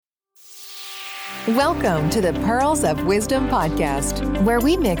Welcome to the Pearls of Wisdom podcast, where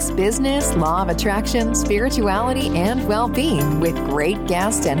we mix business, law of attraction, spirituality, and well-being with great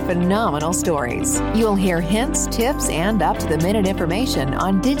guests and phenomenal stories. You'll hear hints, tips, and up-to-the-minute information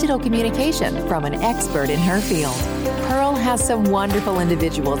on digital communication from an expert in her field. Pearl has some wonderful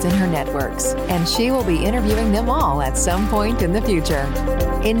individuals in her networks, and she will be interviewing them all at some point in the future.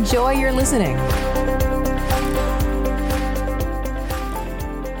 Enjoy your listening.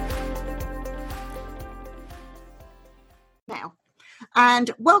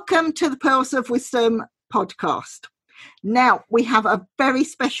 And welcome to the Pearls of Wisdom podcast. Now, we have a very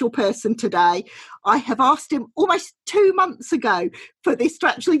special person today. I have asked him almost 2 months ago for this to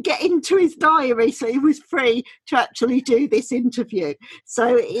actually get into his diary, so he was free to actually do this interview.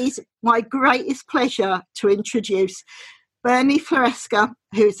 So it is my greatest pleasure to introduce Bernie Floresca,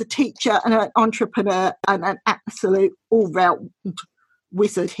 who is a teacher and an entrepreneur and an absolute all-round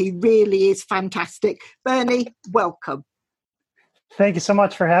wizard. He really is fantastic. Bernie, welcome. Thank you so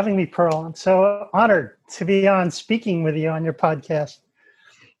much for having me, Pearl. I'm so honored to be on speaking with you on your podcast.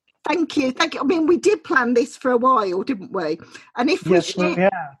 Thank you. Thank you. I mean, we did plan this for a while, didn't we? And if we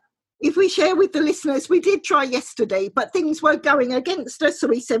share with the listeners, we did try yesterday, but things were going against us. So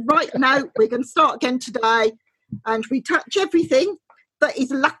we said, right, no, we're going to start again today. And we touch everything that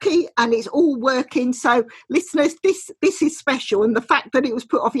is lucky and it's all working. So listeners, this is special. And the fact that it was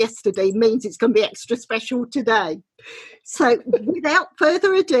put off yesterday means it's going to be extra special today. So without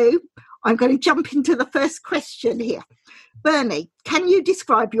further ado, I'm going to jump into the first question here. Bernie, can you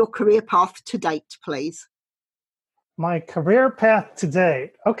describe your career path to date, please? My career path to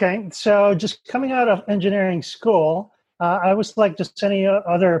date. Okay, so just coming out of engineering school, I was like just any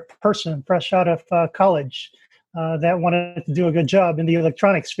other person fresh out of college that wanted to do a good job in the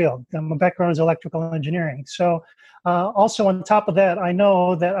electronics field. My background is electrical engineering. So also on top of that, I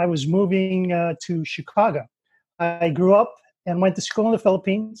know that I was moving to Chicago. I grew up and went to school in the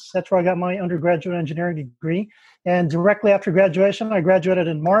Philippines. That's where I got my undergraduate engineering degree. And directly after graduation, I graduated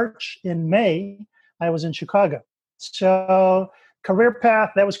in March. In May, I was in Chicago. So career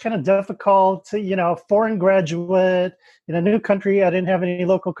path, that was kind of difficult, foreign graduate in a new country. I didn't have any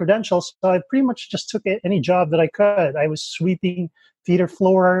local credentials. So I pretty much just took any job that I could. I was sweeping theater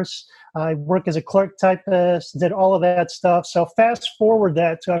floors. I worked as a clerk typist, did all of that stuff. So fast forward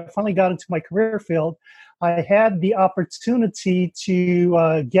that, so I finally got into my career field. I had the opportunity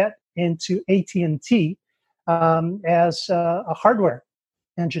to get into AT&T as a hardware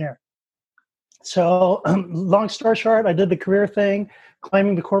engineer. So long story short, I did the career thing,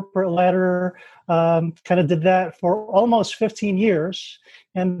 climbing the corporate ladder, kind of did that for almost 15 years.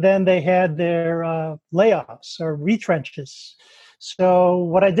 And then they had their layoffs or retrenches. So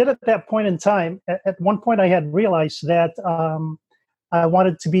what I did at that point in time, at one point I had realized that I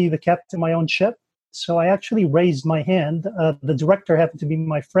wanted to be the captain of my own ship. So I actually raised my hand. The director happened to be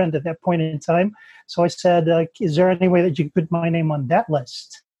my friend at that point in time. So I said, is there any way that you could put my name on that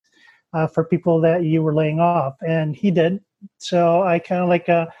list for people that you were laying off? And he did. So I kind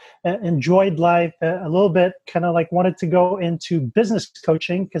of enjoyed life a little bit, kind of wanted to go into business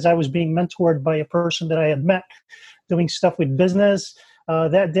coaching because I was being mentored by a person that I had met doing stuff with business.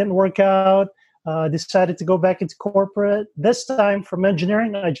 That didn't work out. Decided to go back into corporate. This time from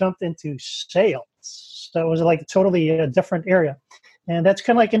engineering, I jumped into sales. So it was totally a different area. And that's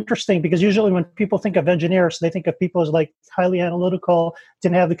kind of interesting because usually when people think of engineers, they think of people as highly analytical,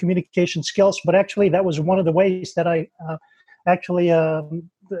 didn't have the communication skills. But actually, that was one of the ways that I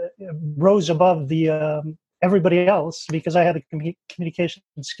rose above the everybody else because I had the communication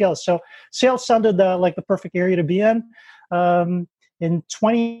skills. So sales sounded like the perfect area to be in. In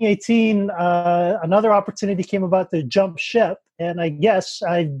 2018, another opportunity came about to jump ship, and I guess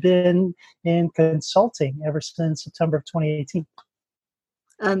I've been in consulting ever since September of 2018.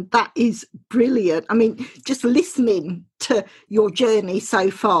 And that is brilliant. I mean, just listening to your journey so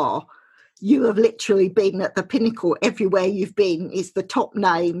far, you have literally been at the pinnacle. Everywhere you've been is the top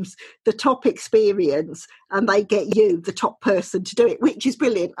names, the top experience, and they get you, the top person, to do it, which is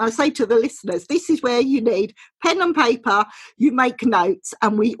brilliant. I say to the listeners, this is where you need pen and paper, you make notes,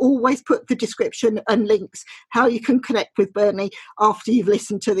 and we always put the description and links, how you can connect with Bernie after you've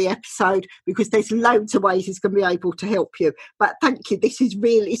listened to the episode, because there's loads of ways he's going to be able to help you. But thank you. This is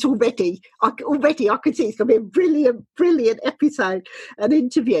really, it's already, I can see it's going to be a brilliant episode, an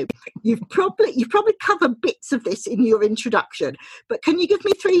interview. You've probably covered bits of this in your introduction, but can you give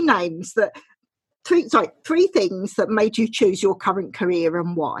me three things that made you choose your current career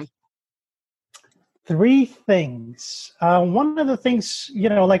and why? Three things. One of the things,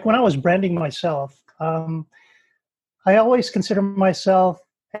 when I was branding myself, I always consider myself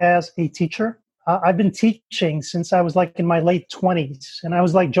as a teacher. I've been teaching since I was like in my late 20s. And I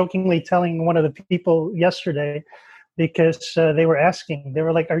was like jokingly telling one of the people yesterday, because they were asking, they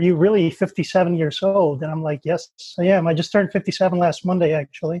were like, are you really 57 years old? And I'm like, yes, I am. I just turned 57 last Monday,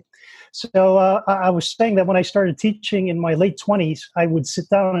 actually. So I was saying that when I started teaching in my late 20s, I would sit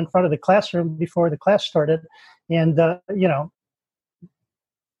down in front of the classroom before the class started. And,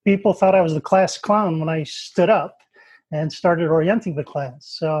 people thought I was the class clown when I stood up and started orienting the class.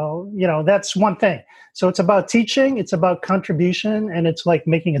 So, that's one thing. So it's about teaching, it's about contribution, and it's like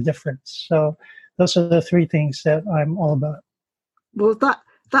making a difference. So those are the three things that I'm all about. Well,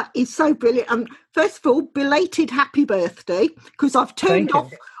 that is so brilliant. First of all, belated happy birthday, because I've turned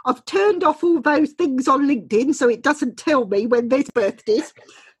off all those things on LinkedIn, so it doesn't tell me when there's birthdays.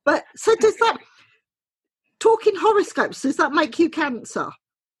 But so does that, talking horoscopes, does that make you Cancer?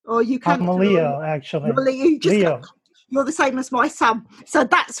 Or you Cancer? I'm a Leo, actually. Leo. You're the same as my son. So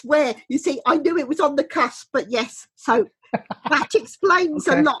that's where, you see, I knew it was on the cusp, but yes. So that explains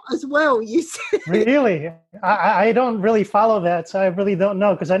a lot as well, you see. Really? I don't really follow that, so I really don't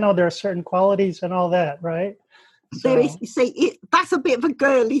know, because I know there are certain qualities and all that, right? So. There is, you see, that's a bit of a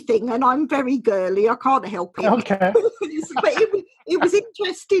girly thing, and I'm very girly. I can't help it. Okay. But it was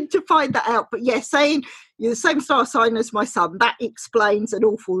interesting to find that out. But yes, saying you're the same star sign as my son, that explains an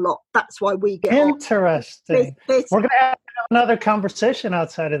awful lot. That's why we get interesting. We're going to have another conversation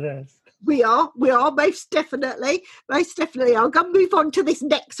outside of this. We are most definitely. I'll go move on to this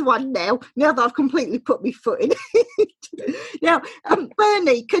next one now that I've completely put my foot in it. Now,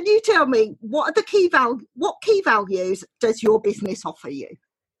 Bernie, can you tell me what key values does your business offer you?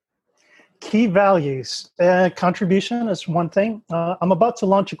 Key values, contribution is one thing. I'm about to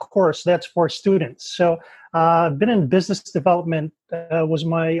launch a course that's for students. So I've been in business development, was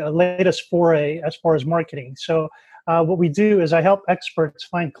my latest foray as far as marketing. So what we do is I help experts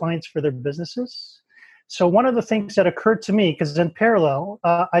find clients for their businesses. So one of the things that occurred to me, because in parallel,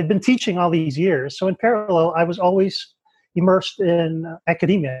 I've been teaching all these years. So in parallel, I was always immersed in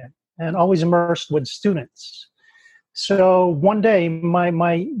academia and always immersed with students. So one day,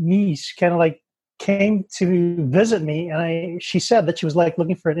 my niece kind of like came to visit me, and she said that she was like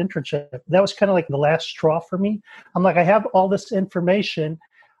looking for an internship. That was kind of like the last straw for me. I'm like, I have all this information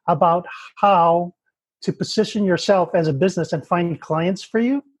about how to position yourself as a business and find clients for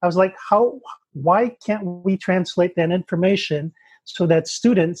you. I was like, why can't we translate that information so that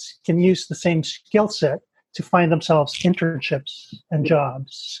students can use the same skill set to find themselves internships and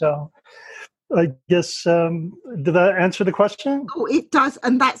jobs? So I guess, did that answer the question? Oh, it does.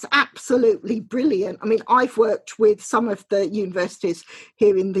 And that's absolutely brilliant. I mean, I've worked with some of the universities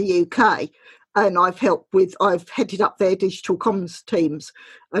here in the UK, and I've headed up their digital comms teams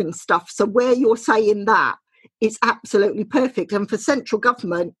and stuff. So where you're saying that, it's absolutely perfect. And for central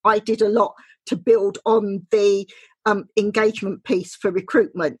government, I did a lot to build on the engagement piece for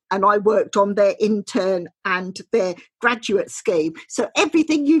recruitment, and I worked on their intern and their graduate scheme. So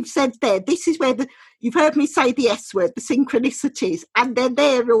everything you've said there, this is where you've heard me say the S word, the synchronicities, and they're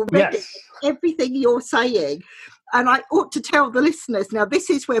there already. Yes. Everything you're saying. And I ought to tell the listeners, now this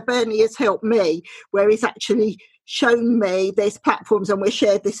is where Bernie has helped me, where he's actually shown me there's platforms, and we'll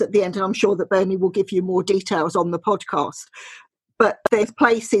share this at the end, and I'm sure that Bernie will give you more details on the podcast. But there's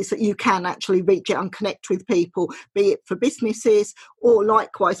places that you can actually reach out and connect with people, be it for businesses or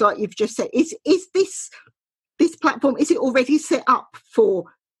likewise, like you've just said. Is this platform, is it already set up for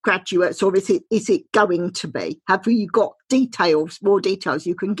graduates, or is it going to be? Have you got more details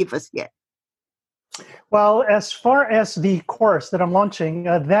you can give us yet? Well, as far as the course that I'm launching,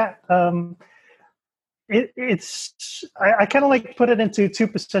 I kind of like put it into two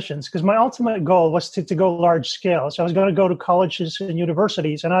positions, because my ultimate goal was to go large scale. So I was going to go to colleges and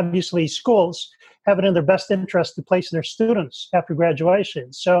universities, and obviously schools have it in their best interest to place their students after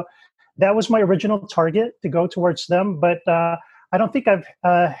graduation. So that was my original target, to go towards them. But I don't think I've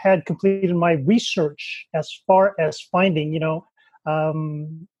had completed my research as far as finding,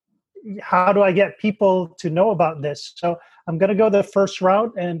 how do I get people to know about this? So I'm going to go the first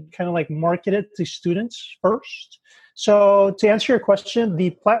route and kind of like market it to students first. So to answer your question, the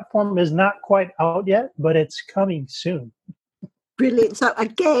platform is not quite out yet, but it's coming soon. Brilliant. So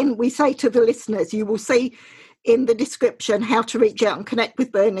again, we say to the listeners, you will see in the description how to reach out and connect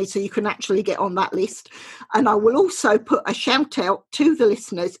with Bernie, so you can actually get on that list. And I will also put a shout out to the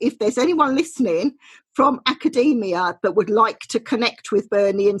listeners, if there's anyone listening from academia that would like to connect with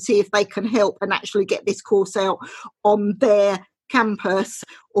Bernie and see if they can help and actually get this course out on their campus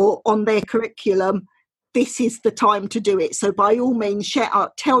or on their curriculum, this is the time to do it. So by all means, share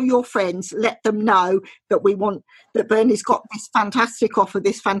out, tell your friends, let them know that that Bernie's got this fantastic offer,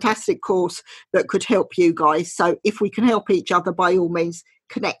 this fantastic course that could help you guys. So if we can help each other, by all means,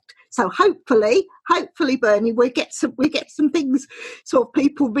 connect. So hopefully, Bernie, we get some things, sort of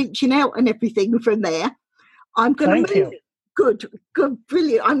people reaching out and everything from there. I'm going to move. Good,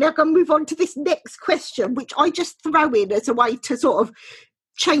 brilliant. I'm now going to move on to this next question, which I just throw in as a way to sort of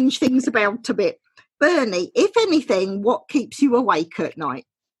change things about a bit. Bernie, if anything, what keeps you awake at night?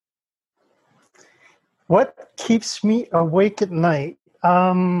 What keeps me awake at night?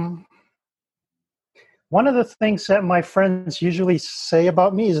 One of the things that my friends usually say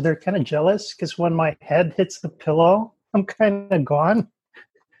about me is they're kind of jealous because when my head hits the pillow, I'm kind of gone.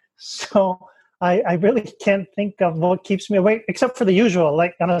 So I really can't think of what keeps me awake, except for the usual.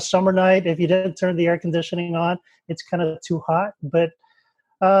 Like on a summer night, if you didn't turn the air conditioning on, it's kind of too hot. But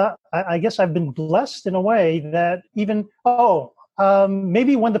I guess I've been blessed in a way that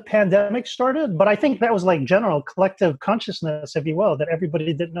maybe when the pandemic started, but I think that was like general collective consciousness, if you will, that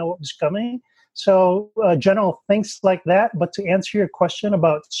everybody didn't know what was coming. So general things like that. But to answer your question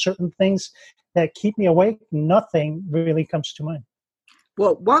about certain things that keep me awake, nothing really comes to mind.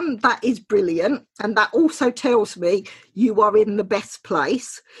 Well, one, that is brilliant. And that also tells me you are in the best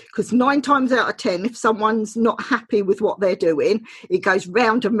place, because 9 times out of 10, if someone's not happy with what they're doing, it goes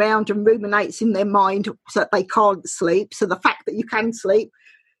round and round and ruminates in their mind so that they can't sleep. So the fact that you can sleep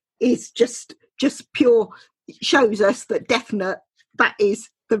is just pure, shows us that that is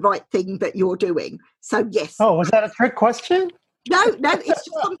the right thing that you're doing. So yes. Oh, was that a trick question? No, it's just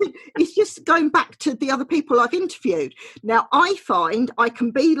something. It's just going back to the other people I've interviewed. Now, I find I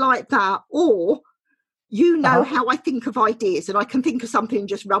can be like that, or how I think of ideas, and I can think of something and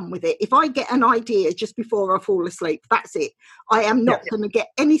just run with it. If I get an idea just before I fall asleep, that's it. I am not going to get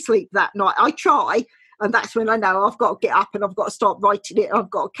any sleep that night. I try, and that's when I know I've got to get up and I've got to start writing it. I've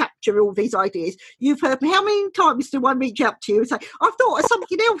got to capture all these ideas. You've heard me. How many times do I reach out to you and say, I've thought of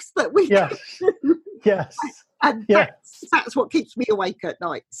something else that we Yes. Yes. And that's what keeps me awake at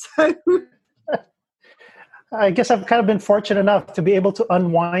night. So I guess I've kind of been fortunate enough to be able to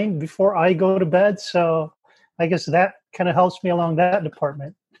unwind before I go to bed. So I guess that kind of helps me along that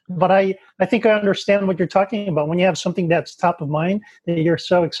department. But I think I understand what you're talking about. When you have something that's top of mind that you're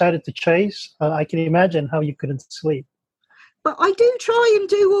so excited to chase, I can imagine how you couldn't sleep. But I do try and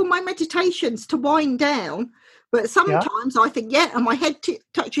do all my meditations to wind down. But sometimes I think, and my head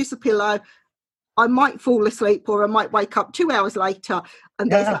touches the pillow, I might fall asleep, or I might wake up 2 hours later, and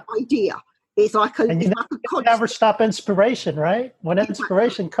there's that idea. It's like a never stop inspiration, right? When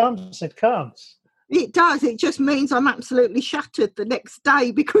inspiration comes, it comes. It does. It just means I'm absolutely shattered the next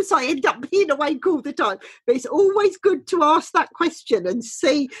day because I end up being awake all the time. But it's always good to ask that question and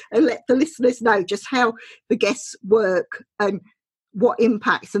see and let the listeners know just how the guests work and what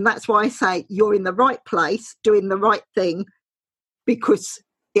impacts. And that's why I say you're in the right place, doing the right thing, because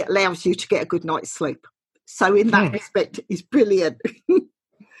it allows you to get a good night's sleep. So in that respect, it's brilliant.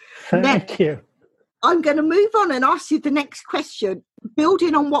 Thank you. I'm going to move on and ask you the next question,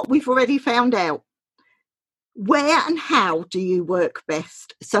 building on what we've already found out. Where and how do you work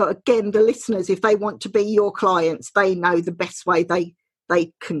best? So again, the listeners, if they want to be your clients, they know the best way they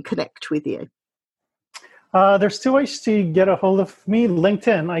can connect with you. There's 2 ways to get a hold of me.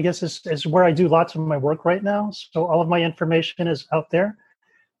 LinkedIn, I guess, is where I do lots of my work right now. So all of my information is out there.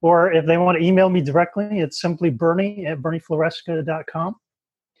 Or if they want to email me directly, it's simply bernie@berniefloresca.com.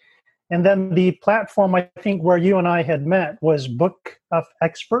 And then the platform, I think, where you and I had met was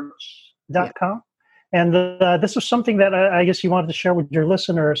bookofexperts.com. And this was something that I guess you wanted to share with your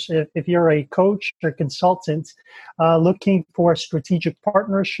listeners. If you're a coach or consultant looking for strategic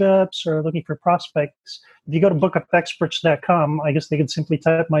partnerships or looking for prospects, if you go to bookofexperts.com, I guess they could simply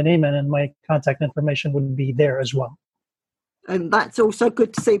type my name in and my contact information would be there as well. And that's also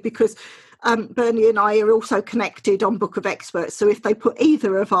good to see because Bernie and I are also connected on Book of Experts. So if they put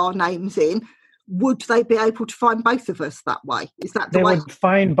either of our names in, would they be able to find both of us that way? Is that the way? They would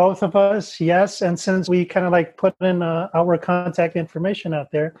find both of us, yes. And since we kind of like put in our contact information out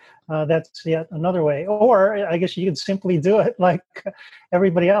there, that's yet another way. Or I guess you could simply do it like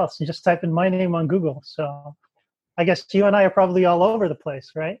everybody else. You just type in my name on Google. So I guess you and I are probably all over the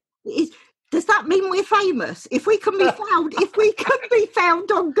place, right? Does that mean we're famous? If we can be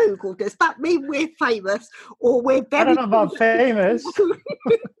found on Google, does that mean we're famous or we're very? I don't know about famous.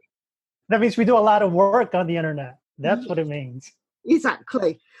 That means we do a lot of work on the internet. That's what it means.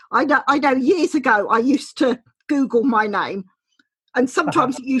 Exactly. I know years ago I used to Google my name And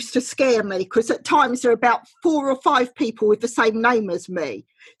sometimes it used to scare me because at times there are about 4 or 5 people with the same name as me.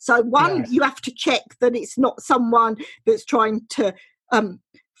 So one, you have to check that it's not someone that's trying to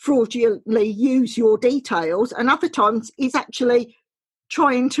fraudulently use your details. And other times it's actually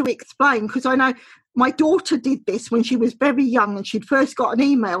trying to explain, because I know my daughter did this when she was very young and she'd first got an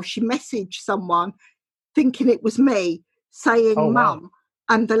email. She messaged someone thinking it was me saying, Mum.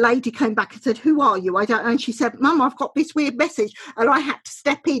 And the lady came back and said, who are you? I don't know. And she said, Mum, I've got this weird message. And I had to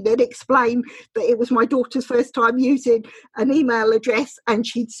step in and explain that it was my daughter's first time using an email address, and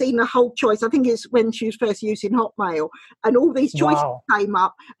she'd seen a whole choice. I think it's when she was first using Hotmail, and all these choices came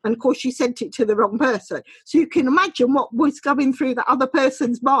up. And of course, she sent it to the wrong person. So you can imagine what was going through the other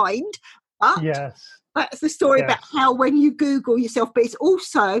person's mind. But that's the story about how when you Google yourself, but it's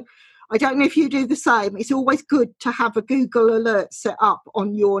also, I don't know if you do the same, it's always good to have a Google alert set up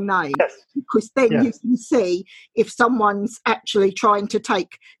on your name, because then you can see if someone's actually trying to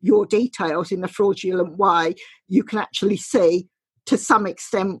take your details in a fraudulent way. You can actually see to some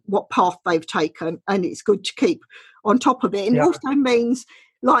extent what path they've taken, and it's good to keep on top of it. And it also means,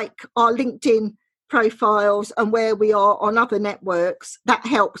 like our LinkedIn profiles and where we are on other networks, that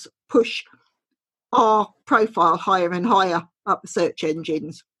helps push our profile higher and higher up the search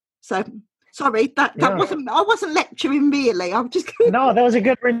engines. So sorry, that wasn't, I wasn't lecturing really. I'm just No, that was a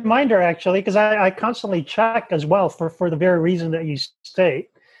good reminder actually, because I constantly check as well for the very reason that you state,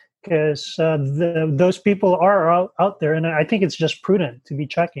 because those people are out there, and I think it's just prudent to be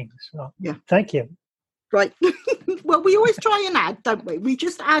checking. So thank you. Right. Well, we always try and add, don't we? We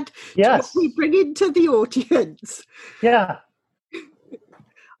just add to what we bring into the audience. Yeah.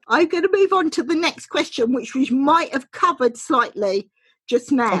 I'm going to move on to the next question, which we might have covered slightly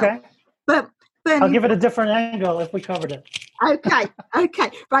just now. Okay. But Bernie, I'll give it a different angle if we covered it. Okay.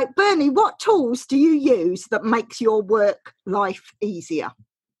 Right, Bernie, what tools do you use that makes your work life easier?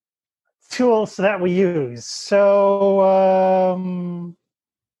 Tools that we use. So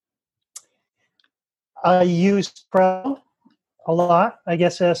I use Trello a lot, I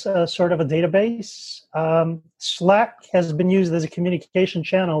guess, as a sort of a database. Slack has been used as a communication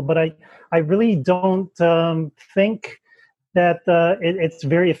channel, but I really don't think that it's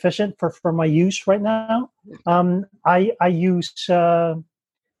very efficient for my use right now. I use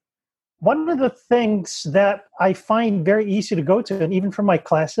one of the things that I find very easy to go to, and even for my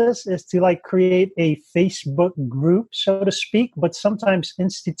classes, is to like create a Facebook group, so to speak. But sometimes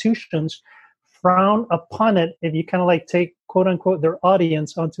institutions frown upon it if you kind of like take, quote unquote, their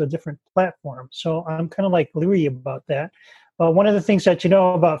audience onto a different platform. So I'm kind of like leery about that. One of the things that you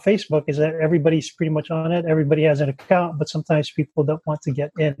know about Facebook is that everybody's pretty much on it. Everybody has an account, but sometimes people don't want to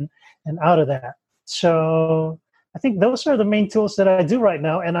get in and out of that. So I think those are the main tools that I do right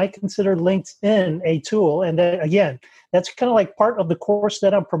now. And I consider LinkedIn a tool. And then, again, that's kind of like part of the course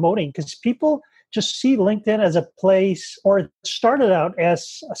that I'm promoting, because people just see LinkedIn as a place, or it started out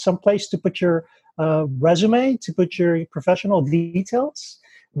as some place to put your resume, to put your professional details.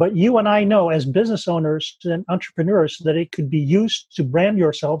 But you and I know as business owners and entrepreneurs that it could be used to brand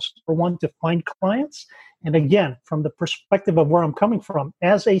yourselves, for one, to find clients. And again, from the perspective of where I'm coming from,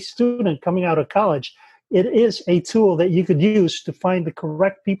 as a student coming out of college, it is a tool that you could use to find the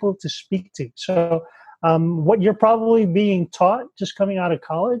correct people to speak to. So what you're probably being taught just coming out of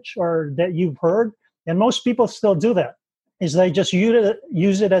college, or that you've heard, and most people still do that, is they just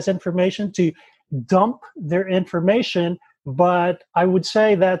use it as information to dump their information. But I would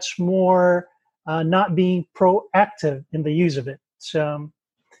say that's more not being proactive in the use of it. So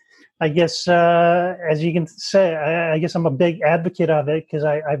I guess, as you can say, I guess I'm a big advocate of it, because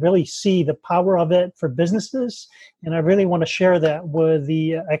I really see the power of it for businesses, and I really want to share that with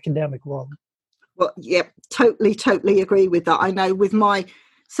the academic world. Well, yeah, totally agree with that. I know with my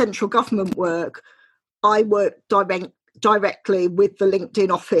central government work, I work directly with the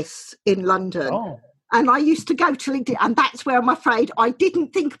LinkedIn office in London. Oh. And I used to go to LinkedIn, and that's where I'm afraid I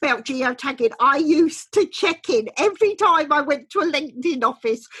didn't think about geotagging. I used to check in every time I went to a LinkedIn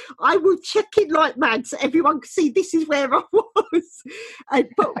office. I would check in like mad so everyone could see this is where I was.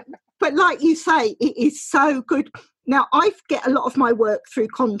 But like you say, it is so good. Now, I get a lot of my work through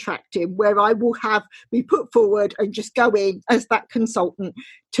contracting, where I will be put forward and just go in as that consultant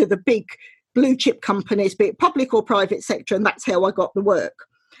to the big blue chip companies, be it public or private sector, and that's how I got the work.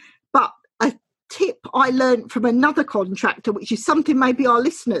 But a tip I learned from another contractor, which is something maybe our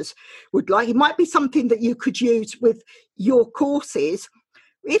listeners would like, it might be something that you could use with your courses.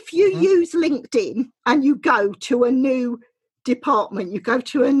 If you use LinkedIn and you go to a new department, you go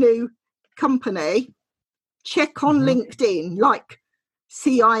to a new company, check on LinkedIn, like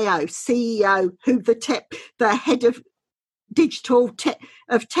CIO, CEO, who the head of digital,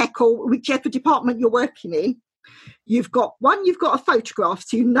 of tech, or whichever department you're working in, you've got a photograph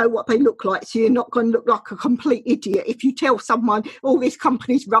so you know what they look like, so you're not going to look like a complete idiot if you tell someone, oh, this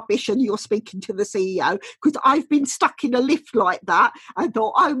company's rubbish, and you're speaking to the CEO. Because I've been stuck in a lift like that and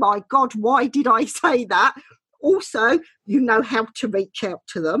thought, oh my God, why did I say that? Also, you know how to reach out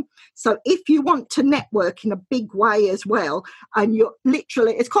to them. So if you want to network in a big way as well, and you're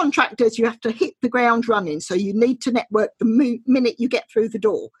literally, as contractors, you have to hit the ground running. So you need to network the minute you get through the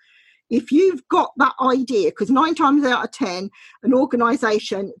door. If you've got that idea, because 9 times out of 10, an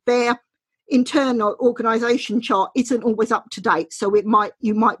organisation, their internal organisation chart isn't always up to date. So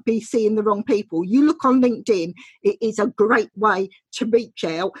you might be seeing the wrong people. You look on LinkedIn, it is a great way to reach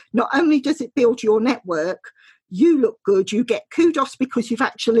out. Not only does it build your network, you look good, you get kudos because you've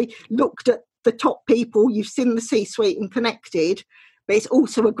actually looked at the top people, you've seen the C-suite and connected, but it's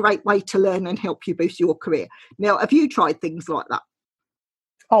also a great way to learn and help you boost your career. Now, have you tried things like that?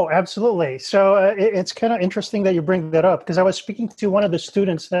 Oh, absolutely. So it's kind of interesting that you bring that up, because I was speaking to one of the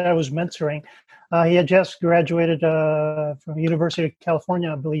students that I was mentoring. He had just graduated from the University of California,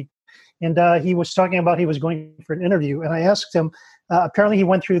 I believe. And he was talking about he was going for an interview. And I asked him, apparently he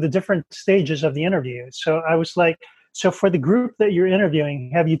went through the different stages of the interview. So I was like, so for the group that you're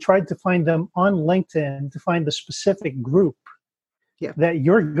interviewing, have you tried to find them on LinkedIn to find the specific group that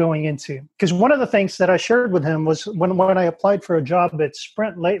you're going into? Because one of the things that I shared with him was when I applied for a job at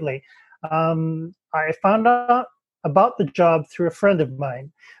Sprint lately, I found out about the job through a friend of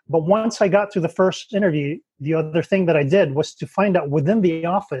mine. But once I got to the first interview, the other thing that I did was to find out within the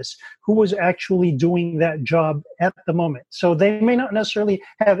office who was actually doing that job at the moment. So they may not necessarily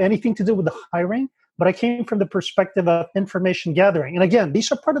have anything to do with the hiring, but I came from the perspective of information gathering. And again,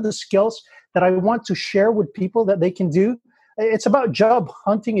 these are part of the skills that I want to share with people that they can do. It's about job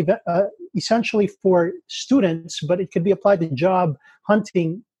hunting essentially for students, but it could be applied to job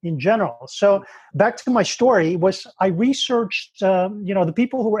hunting in general. So back to my story was I researched, the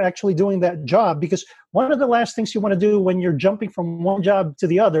people who were actually doing that job, because one of the last things you want to do when you're jumping from one job to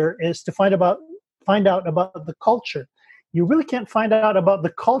the other is to find out about the culture. You really can't find out about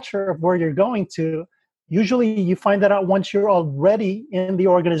the culture of where you're going to. Usually you find that out once you're already in the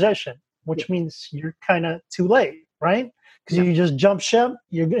organization, which means you're kind of too late, right? Because you just jump ship,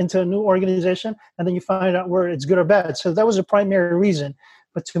 you're into a new organization, and then you find out where it's good or bad. So that was a primary reason.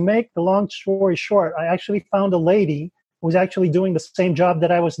 But to make the long story short, I actually found a lady who was actually doing the same job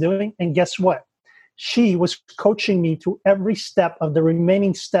that I was doing. And guess what? She was coaching me through every step of the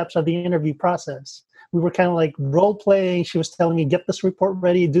remaining steps of the interview process. We were kind of like role playing. She was telling me, get this report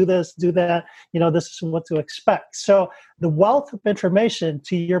ready, do this, do that. This is what to expect. So the wealth of information,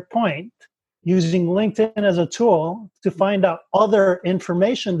 to your point, using LinkedIn as a tool to find out other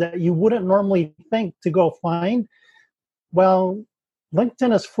information that you wouldn't normally think to go find. Well,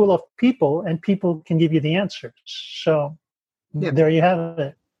 LinkedIn is full of people, and people can give you the answers. So there you have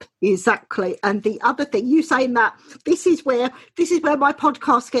it. Exactly. And the other thing, you saying that this is where my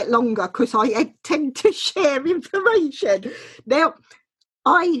podcasts get longer, because I tend to share information. Now,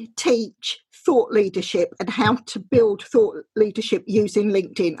 I teach thought leadership and how to build thought leadership using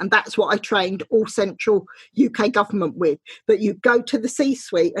LinkedIn. And that's what I trained all central UK government with. That you go to the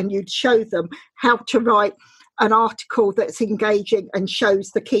C-suite and you'd show them how to write an article that's engaging and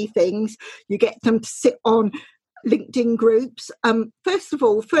shows the key things. You get them to sit on LinkedIn groups. First of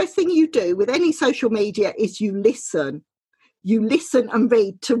all, first thing you do with any social media is you listen. You listen and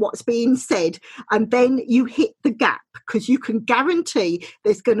read to what's being said, and then you hit the gap, because you can guarantee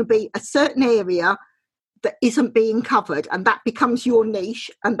there's going to be a certain area that isn't being covered, and that becomes your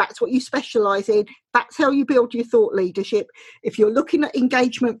niche, and that's what you specialize in. That's how you build your thought leadership. If you're looking at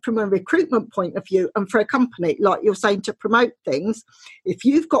engagement from a recruitment point of view, and for a company, like you're saying, to promote things, if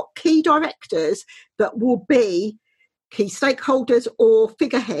you've got key directors that will be key stakeholders or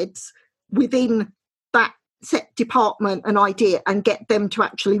figureheads within that set department and idea, and get them to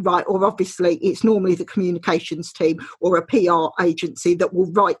actually write, or obviously it's normally the communications team or a PR agency that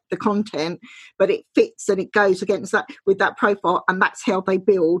will write the content, but it fits and it goes against that with that profile, and that's how they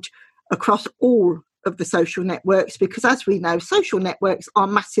build across all of the social networks, because as we know, social networks are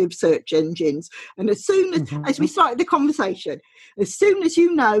massive search engines, and as soon as we started the conversation, as soon as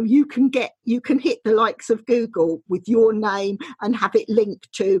you can hit the likes of Google with your name and have it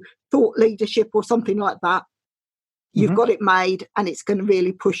linked to thought leadership or something like that, you've got it made, and it's going to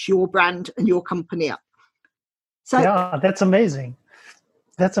really push your brand and your company up. So yeah, that's amazing.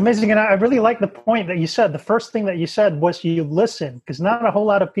 That's amazing. And I really like the point that you said. The first thing that you said was you listen, because not a whole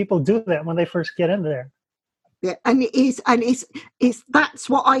lot of people do that when they first get in there. Yeah, and it's that's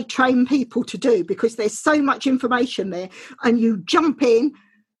what I train people to do, because there's so much information there, and you jump in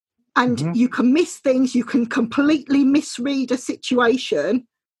and you can miss things, you can completely misread a situation,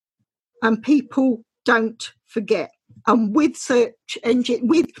 and people don't forget. And with search engine,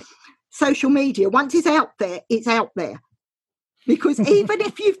 with social media, once it's out there, it's out there. Because even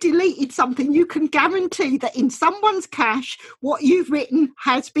if you've deleted something, you can guarantee that in someone's cache, what you've written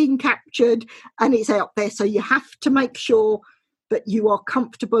has been captured and it's out there. So you have to make sure that you are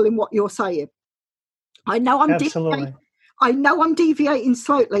comfortable in what you're saying. I know I'm deviating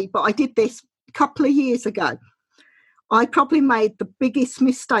slightly, but I did this a couple of years ago. I probably made the biggest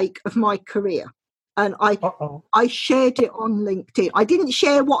mistake of my career. And I shared it on LinkedIn. I didn't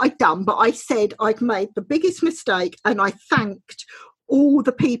share what I'd done, but I said I'd made the biggest mistake, and I thanked all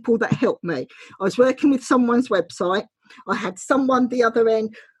the people that helped me. I was working with someone's website. I had someone the other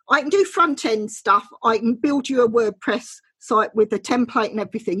end. I can do front end stuff. I can build you a WordPress site with a template and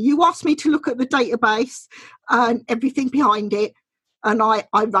everything. You asked me to look at the database and everything behind it, and I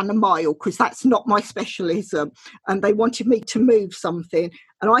run a mile because that's not my specialism. And they wanted me to move something,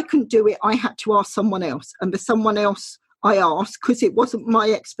 and I couldn't do it. I had to ask someone else. And the someone else I asked, because it wasn't my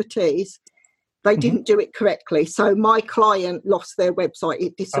expertise, they didn't do it correctly. So my client lost their website.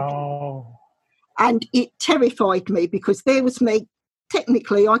 It disappeared. And it terrified me, because there was me.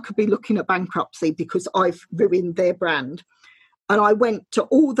 Technically, I could be looking at bankruptcy because I've ruined their brand. And I went to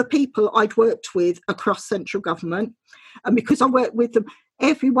all the people I'd worked with across central government. And because I worked with them,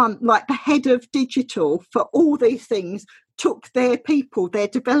 everyone, like the head of digital for all these things, took their people, their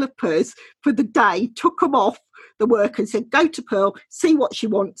developers for the day, took them off the work and said, go to Pearl, see what she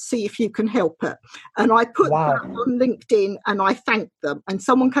wants, see if you can help her. And I put that on LinkedIn and I thanked them. And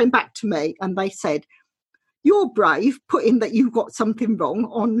someone came back to me and they said, you're brave putting that you got something wrong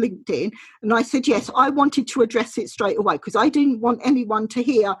on LinkedIn. And I said, yes, I wanted to address it straight away, because I didn't want anyone to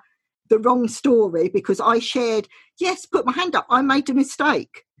hear the wrong story, because I shared, yes, put my hand up, I made a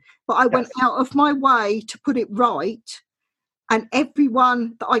mistake, but I went out of my way to put it right. And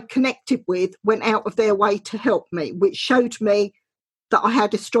everyone that I connected with went out of their way to help me, which showed me that I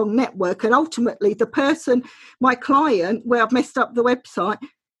had a strong network. And ultimately the person, my client, where I've messed up the website,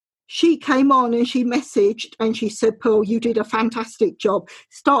 she came on and she messaged and she said, Pearl, you did a fantastic job.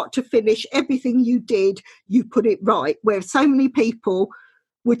 Start to finish, everything you did, you put it right. Where so many people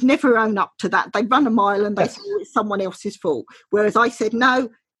would never own up to that. They run a mile and they say it's someone else's fault. Whereas I said, no,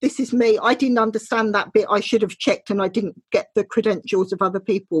 this is me. I didn't understand that bit. I should have checked and I didn't get the credentials of other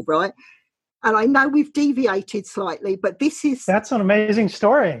people right. And I know we've deviated slightly, but that's an amazing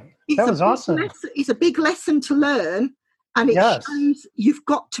story. That was awesome. It's a big lesson to learn. And it shows you've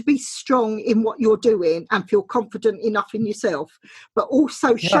got to be strong in what you're doing and feel confident enough in yourself, but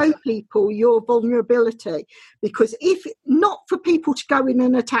also show people your vulnerability. Because if not for people to go in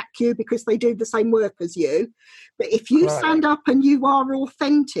and attack you because they do the same work as you, but if you stand up and you are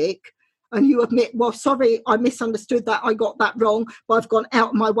authentic and you admit, well, sorry, I misunderstood that, I got that wrong, but I've gone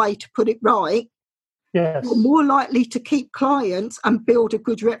out of my way to put it right, you're more likely to keep clients and build a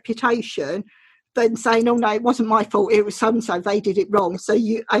good reputation than saying, oh, no, it wasn't my fault, it was so-and-so, they did it wrong. So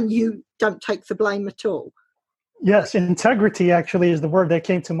you don't take the blame at all. Yes, integrity actually is the word that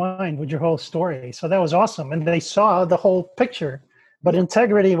came to mind with your whole story. So that was awesome. And they saw the whole picture. But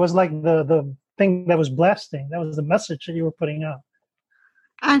integrity was like the thing that was blasting. That was the message that you were putting out.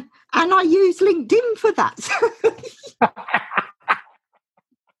 And I use LinkedIn for that.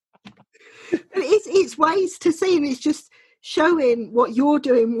 It's ways to see, and it's just showing what you're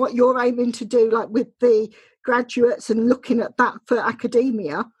doing, what you're aiming to do, like with the graduates and looking at that for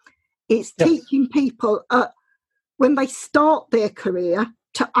academia. It's teaching people when they start their career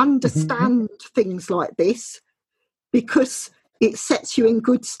to understand things like this, because it sets you in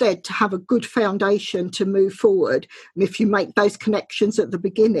good stead to have a good foundation to move forward. And if you make those connections at the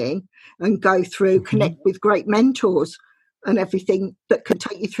beginning and go through, connect with great mentors and everything that can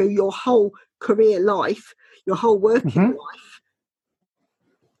take you through your whole career life, your whole working life,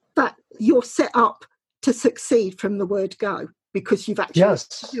 that you're set up to succeed from the word go, because you've actually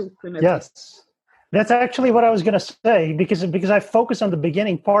Yes. That's actually what I was going to say, because I focus on the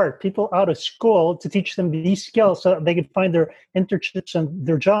beginning part, people out of school, to teach them these skills so that they can find their internships and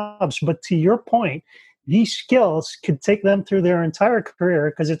their jobs. But to your point, these skills could take them through their entire career,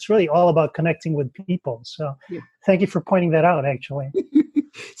 because it's really all about connecting with people. So thank you for pointing that out, actually.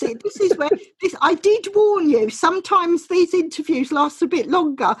 See, this is where I did warn you. Sometimes these interviews last a bit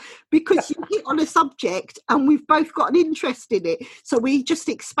longer because you hit on a subject and we've both got an interest in it. So we just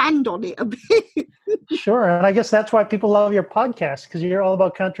expand on it a bit. Sure. And I guess that's why people love your podcast, because you're all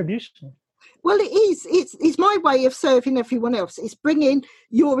about contribution. Well, it is. It's my way of serving everyone else. It's bringing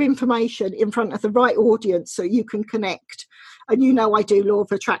your information in front of the right audience so you can connect. And you know I do law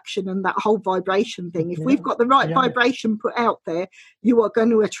of attraction and that whole vibration thing. If we've got the right vibration put out there, you are going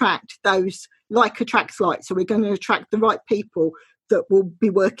to attract those, like attracts like. So we're going to attract the right people that will be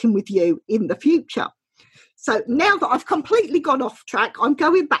working with you in the future. So now that I've completely gone off track, I'm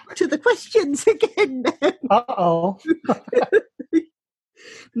going back to the questions again. Uh-oh.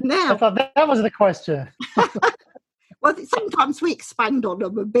 Now, I thought that was the question. Well, sometimes we expand on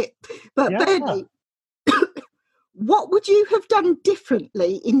them a bit. But Bernie, what would you have done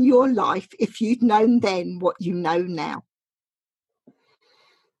differently in your life if you'd known then what you know now?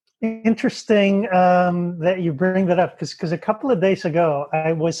 Interesting that you bring that up, because a couple of days ago,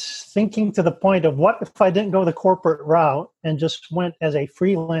 I was thinking to the point of what if I didn't go the corporate route and just went as a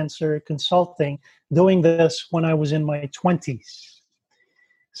freelancer consulting, doing this when I was in my 20s.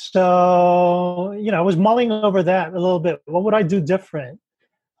 So, I was mulling over that a little bit. What would I do different?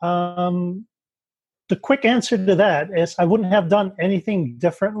 The quick answer to that is I wouldn't have done anything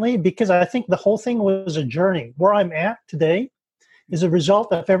differently, because I think the whole thing was a journey. Where I'm at today is a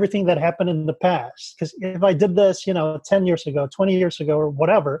result of everything that happened in the past. Because if I did this, 10 years ago, 20 years ago, or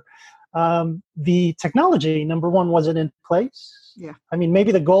whatever, the technology, number one, wasn't in place. Yeah. I mean,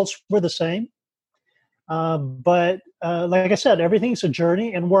 maybe the goals were the same. But like I said, everything's a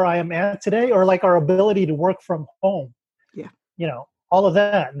journey, and where I am at today, or like our ability to work from home, all of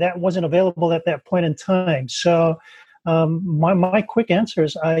that wasn't available at that point in time. So my quick answer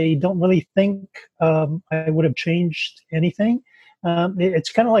is I don't really think I would have changed anything.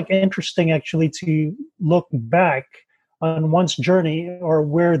 It's kind of like interesting actually to look back on one's journey or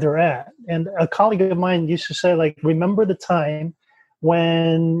where they're at. And a colleague of mine used to say, like, remember the time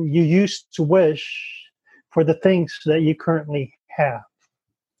when you used to wish for the things that you currently have.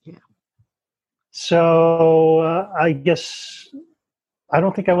 Yeah. So I guess I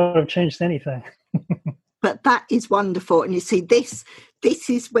don't think I would have changed anything. But that is wonderful. And you see, this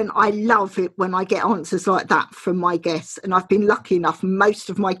is when I love it, when I get answers like that from my guests. And I've been lucky enough, most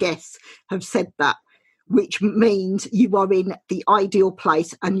of my guests have said that, which means you are in the ideal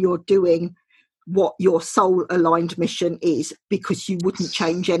place and you're doing what your soul aligned mission is, because you wouldn't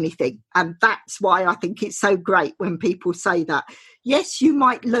change anything. And that's why I think it's so great when people say that. Yes, you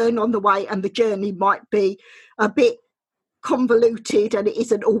might learn on the way and the journey might be a bit convoluted and it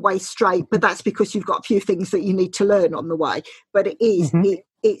isn't always straight, but that's because you've got a few things that you need to learn on the way. But it is,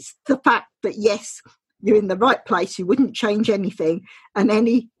 it's the fact that yes, you're in the right place, you wouldn't change anything, and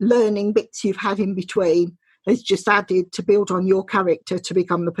any learning bits you've had in between has just added to build on your character to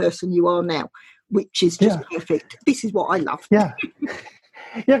become the person you are now, which is just perfect. This is what I love. Yeah,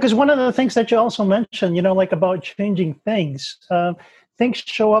 because one of the things that you also mentioned, like about changing things, things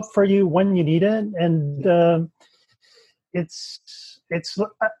show up for you when you need it, and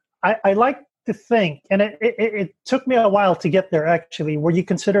I like to think, and it took me a while to get there actually, where you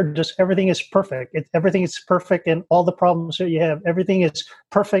consider just everything is perfect. Everything is perfect in all the problems that you have. Everything is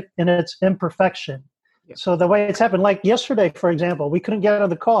perfect in its imperfection. Yeah. So the way it's happened, like yesterday, for example, we couldn't get on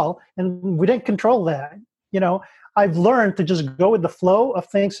the call and we didn't control that. I've learned to just go with the flow of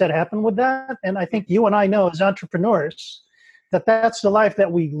things that happen with that. And I think you and I know as entrepreneurs that that's the life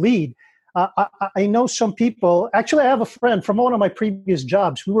that we lead. I know some people, actually I have a friend from one of my previous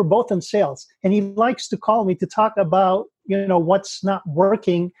jobs. We were both in sales, and he likes to call me to talk about, what's not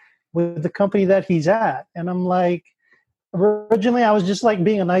working with the company that he's at. And I'm like, originally I was just like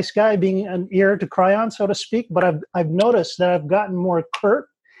being a nice guy, being an ear to cry on, so to speak. But I've noticed that I've gotten more curt,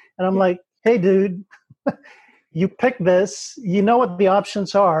 and I'm like, hey dude, you picked this, you know what the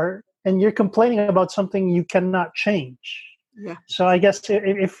options are, and you're complaining about something you cannot change. Yeah. So I guess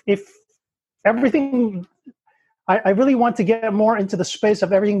if everything, I really want to get more into the space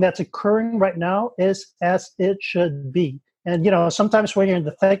of everything that's occurring right now is as it should be. And, sometimes when you're in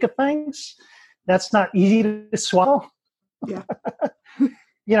the thick of things, that's not easy to swallow. Yeah.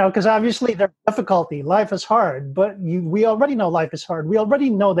 Because obviously there's difficulty. Life is hard, but we already know life is hard. We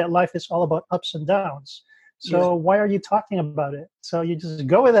already know that life is all about ups and downs. So why are you talking about it? So you just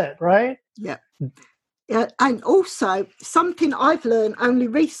go with it, right? Yeah. And also something I've learned only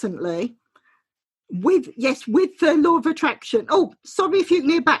recently, with the law of attraction. Oh, sorry if you can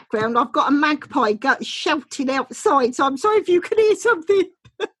hear background. I've got a magpie shouting outside, so I'm sorry if you can hear something.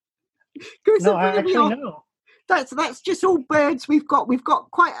 No, I actually know. That's just all birds we've got. We've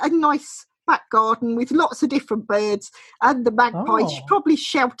got quite a nice back garden with lots of different birds, and the magpie is probably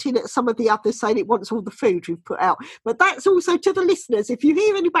shouting at some of the others saying it wants all the food we've put out. But that's also to the listeners. If you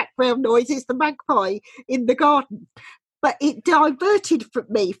hear any background noise, it's the magpie in the garden. But it diverted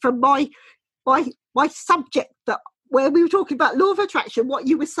me from my my subject, that where we were talking about law of attraction, what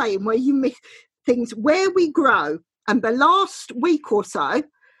you were saying, where you miss things, where we grow. And the last week or so,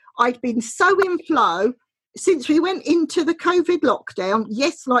 I'd been so in flow since we went into the COVID lockdown.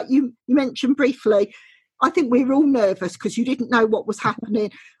 Yes, like you mentioned briefly, I think we were all nervous because you didn't know what was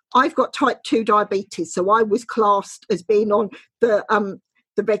happening. I've got type 2 diabetes, so I was classed as being on the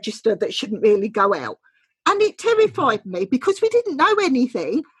register that shouldn't really go out. And it terrified me because we didn't know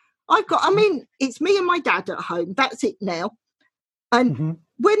anything. It's me and my dad at home. That's it now. And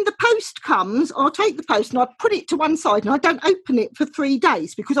when the post comes, I'll take the post and I put it to one side and I don't open it for 3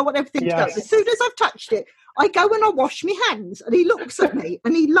 days because I want everything to go. As soon as I've touched it, I go and I wash my hands, and he looks at me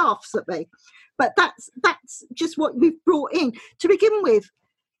and he laughs at me. But that's just what we've brought in to begin with.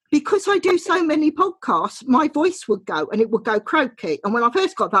 Because I do so many podcasts, my voice would go and it would go croaky. And when I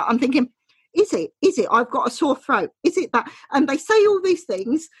first got that, I'm thinking, is it? I've got a sore throat. Is it that? And they say all these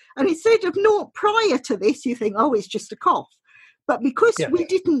things. And instead of not prior to this, you think, oh, it's just a cough. But because we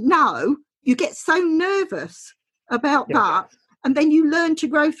didn't know, you get so nervous about that. And then you learn to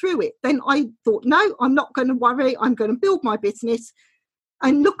grow through it. Then I thought, no, I'm not going to worry. I'm going to build my business.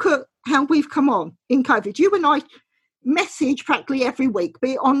 And look at how we've come on in COVID. You and I message practically every week,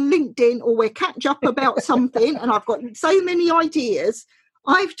 be it on LinkedIn or we catch up about something. And I've got so many ideas.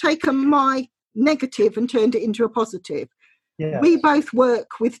 I've taken my negative and turned it into a positive. We both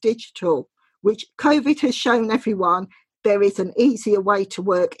work with digital, which COVID has shown everyone there is an easier way to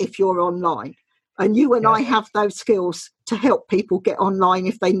work if you're online. And you and I have those skills to help people get online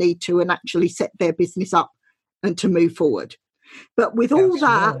if they need to and actually set their business up and to move forward. But with all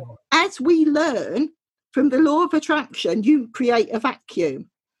that, as we learn from the law of attraction, you create a vacuum.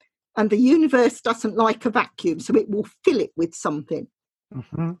 And the universe doesn't like a vacuum, so it will fill it with something.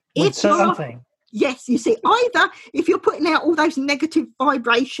 With something. Yes, you see, either if you're putting out all those negative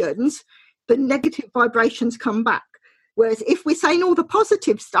vibrations, the negative vibrations come back. Whereas if we're saying all the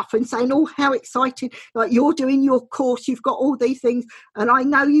positive stuff and saying, oh, how exciting, like you're doing your course, you've got all these things. And I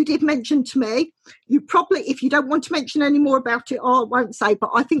know you did mention to me, you probably, if you don't want to mention any more about it, I won't say, but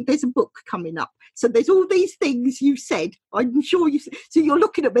I think there's a book coming up. So there's all these things you said. I'm sure you, so you're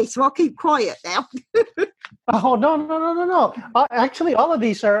looking at me, so I'll keep quiet now. Oh, no. Actually, all of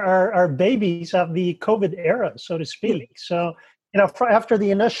these are babies of the COVID era, so to speak. So, after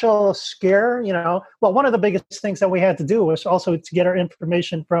the initial scare, one of the biggest things that we had to do was also to get our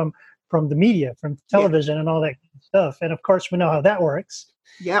information from the media, from television and all that stuff. And of course, we know how that works.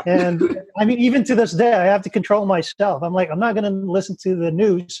 Yeah. And I mean, even to this day, I have to control myself. I'm like, I'm not going to listen to the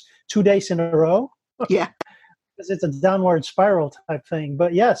news 2 days in a row. Yeah. Because it's a downward spiral type thing.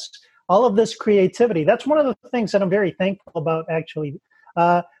 But yes, all of this creativity, that's one of the things that I'm very thankful about, actually.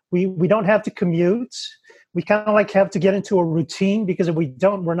 We don't have to commute. We kind of have to get into a routine, because if we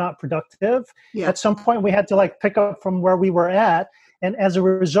don't, we're not productive. Yeah. At some point, we had to pick up from where we were at. And as a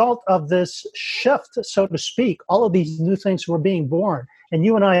result of this shift, so to speak, all of these new things were being born. And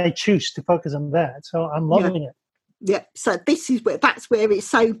you and I choose to focus on that. So I'm loving it. Yeah. So that's where it's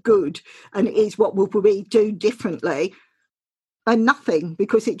so good. And it is what we do differently. And nothing,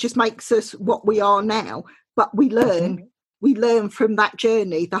 because it just makes us what we are now. But we learn. We learn from that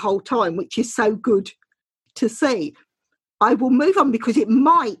journey the whole time, which is so good to see. I will move on, because it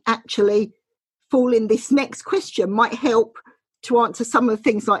might actually fall in this next question, might help to answer some of the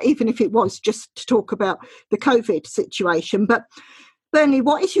things, like even if it was just to talk about the COVID situation. But Bernie,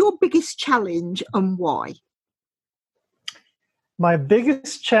 what is your biggest challenge and why? My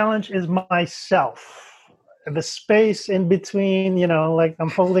biggest challenge is myself. The space in between, I'm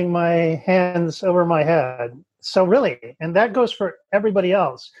holding my hands over my head. So really, and that goes for everybody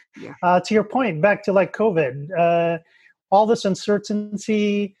else. Yeah. To your point, back to COVID, all this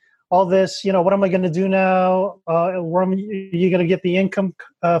uncertainty, all this, what am I going to do now? Where are you going to get the income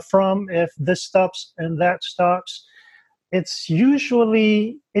from if this stops and that stops? It's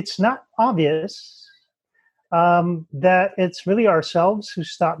not obvious that it's really ourselves who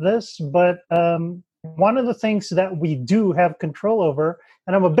stop this. But one of the things that we do have control over,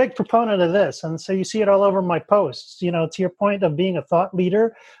 and I'm a big proponent of this, and so you see it all over my posts, to your point of being a thought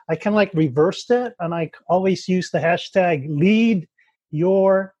leader, I kind of reversed it, and I always use the hashtag lead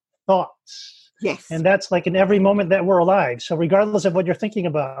your thoughts. Yes. And that's in every moment that we're alive. So regardless of what you're thinking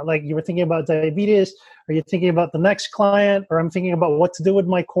about, you were thinking about diabetes, or you're thinking about the next client, or I'm thinking about what to do with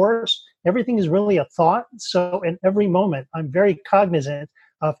my course, everything is really a thought. So in every moment, I'm very cognizant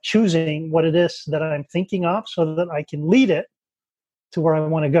of choosing what it is that I'm thinking of so that I can lead it to where I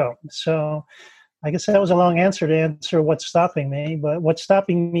want to go. So I guess that was a long answer to answer what's stopping me, but what's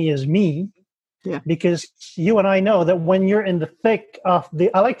stopping me is me. Yeah. Because you and I know that when you're in the thick of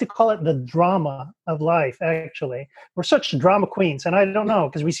I like to call it the drama of life, actually. We're such drama queens. And I don't know,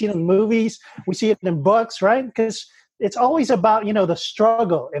 because we see it in movies, we see it in books, right? Because it's always about, the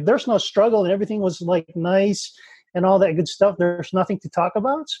struggle. If there's no struggle and everything was like nice and all that good stuff, there's nothing to talk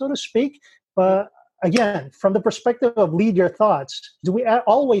about, so to speak. But again, from the perspective of lead your thoughts, do we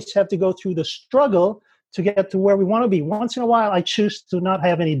always have to go through the struggle to get to where we want to be? Once in a while, I choose to not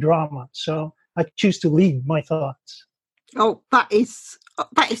have any drama. So I choose to lead my thoughts. Oh, that is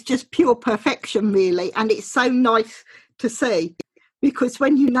just pure perfection, really. And it's so nice to see, because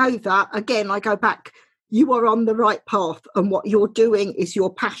when you know that, again, I go back, you are on the right path, and what you're doing is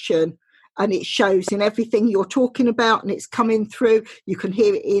your passion, and it shows in everything you're talking about, and it's coming through. You can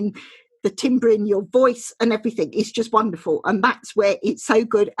hear it in the timbre in your voice and everything. It's just wonderful. And that's where it's so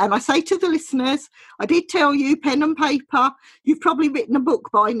good. And I say to the listeners, I did tell you, pen and paper, you've probably written a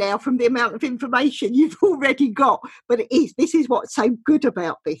book by now from the amount of information you've already got. But this is what's so good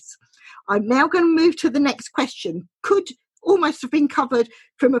about this. I'm now going to move to the next question. Could almost have been covered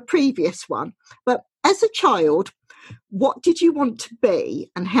from a previous one. But as a child, what did you want to be,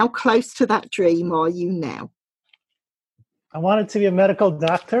 and how close to that dream are you now? I wanted to be a medical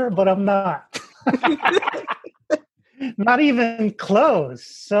doctor, but I'm not. Not even close.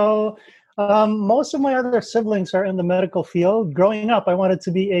 So most of my other siblings are in the medical field. Growing up, I wanted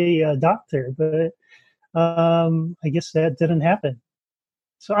to be a doctor, but I guess that didn't happen.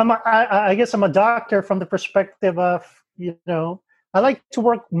 So I guess I'm a doctor from the perspective of, I like to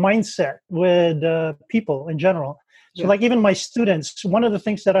work mindset with people in general. So like even my students, one of the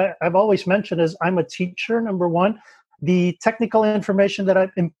things that I've always mentioned is I'm a teacher, number one. The technical information that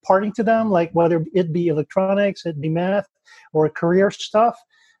I'm imparting to them, like whether it be electronics, it be math, or career stuff,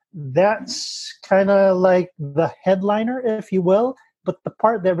 that's kind of like the headliner, if you will. But the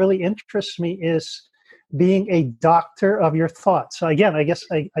part that really interests me is being a doctor of your thoughts. So again, I guess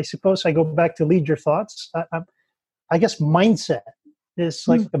I suppose I go back to lead your thoughts. I guess mindset is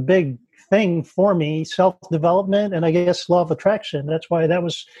like a big thing for me, self-development, and I guess law of attraction. That's why that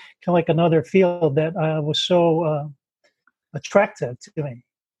was kind of like another field that was so attractive to me.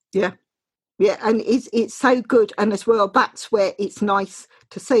 Yeah, and it's so good. And as well, that's where it's nice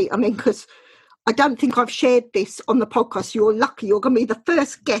to see. I mean, because I don't think I've shared this on the podcast. You're lucky. You're going to be the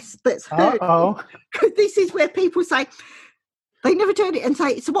first guest that's heard it. Because this is where people say, they never turn it and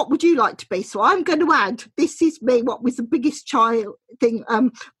say, so what would you like to be? So I'm going to add, this is me, what was the biggest child thing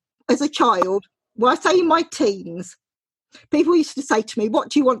as a child. Well, I say in my teens, people used to say to me, what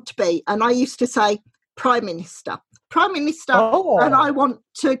do you want to be? And I used to say, Prime Minister, and I want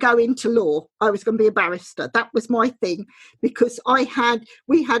to go into law. I was going to be a barrister. That was my thing, because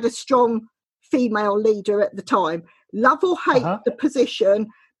we had a strong female leader at the time. Love or hate the position,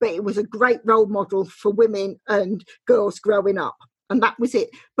 but it was a great role model for women and girls growing up. And that was it.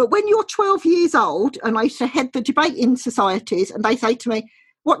 But when you're 12 years old, and I used to head the debating societies, and they say to me,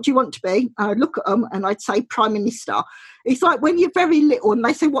 what do you want to be? And I'd look at them and I'd say Prime Minister. It's like when you're very little and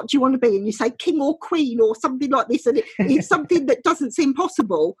they say, what do you want to be? And you say King or Queen or something like this. And it's something that doesn't seem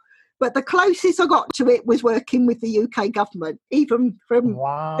possible. But the closest I got to it was working with the UK government, even from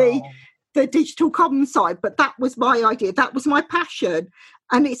the digital comms side. But that was my idea. That was my passion.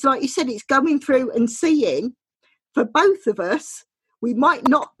 And it's like you said, it's going through and seeing for both of us. We might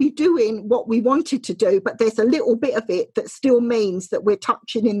not be doing what we wanted to do, but there's a little bit of it that still means that we're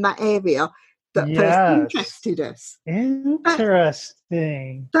touching in that area that first interested us.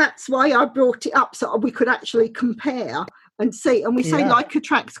 Interesting. That's why I brought it up, so we could actually compare and see. And we say like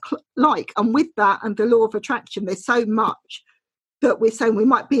attracts like. And with that and the law of attraction, there's so much that we're saying we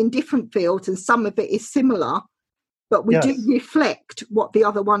might be in different fields, and some of it is similar, but we do reflect what the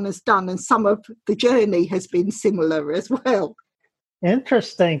other one has done, and some of the journey has been similar as well.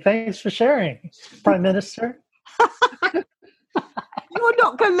 Interesting. Thanks for sharing, Prime Minister. You're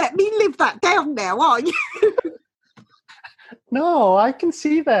not going to let me live that down now, are you? No, I can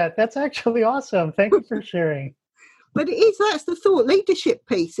see that. That's actually awesome. Thank you for sharing. But that's the thought leadership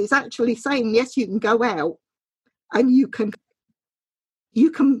piece, is actually saying, yes, you can go out and you can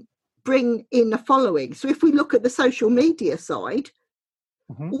bring in a following. So if we look at the social media side,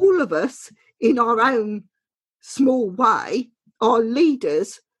 all of us in our own small way are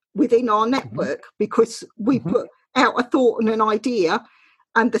leaders within our network, because we put out a thought and an idea,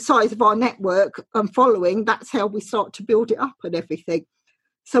 and the size of our network and following, that's how we start to build it up and everything.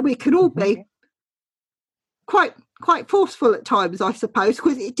 So we can all be quite forceful at times, I suppose,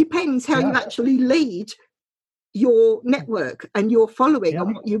 because it depends how you actually lead your network and your following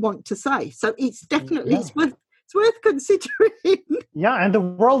and what you want to say. So it's definitely it's It's worth considering. Yeah, and the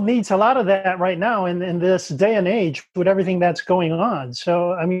world needs a lot of that right now in this day and age with everything that's going on.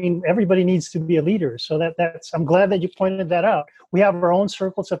 So, I mean, everybody needs to be a leader. So that's I'm glad that you pointed that out. We have our own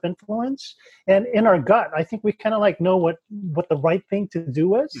circles of influence, and in our gut, I think we kind of like know what the right thing to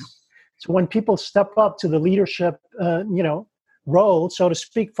do is. So when people step up to the leadership, role, so to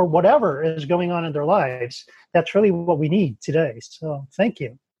speak, for whatever is going on in their lives, that's really what we need today. So, thank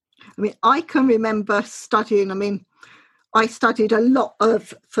you. I mean, I can remember studying. I studied a lot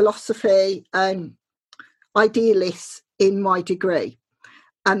of philosophy and idealists in my degree,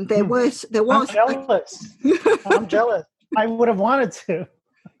 and there was. I'm jealous. I'm jealous. I would have wanted to.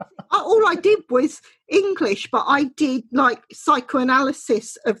 All I did was English, but I did like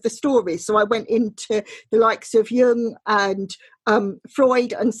psychoanalysis of the stories. So I went into the likes of Jung and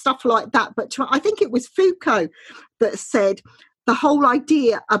Freud and stuff like that. But I think it was Foucault that said the whole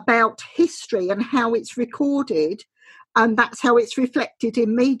idea about history and how it's recorded, and that's how it's reflected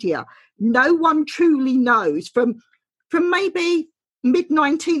in media. No one truly knows from maybe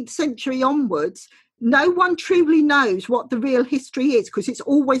mid-19th century onwards. No one truly knows what the real history is because it's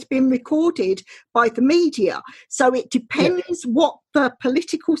always been recorded by the media. So it depends what the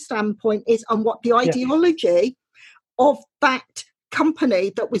political standpoint is and what the ideology of that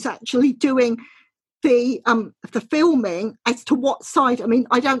company that was actually doing the filming as to what side. I mean,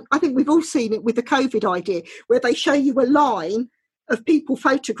 I think we've all seen it with the COVID idea where they show you a line of people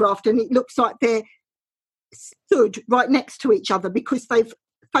photographed and it looks like they're stood right next to each other because they've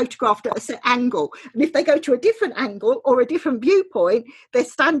photographed at a set angle, and if they go to a different angle or a different viewpoint, they're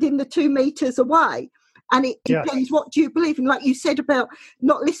standing the 2 meters away. And it depends what do you believe in. Like you said about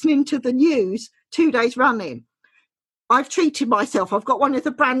not listening to the news 2 days running, I've treated myself. I've got one of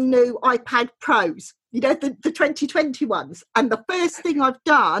the brand new iPad Pros, the 2020 ones, and the first thing I've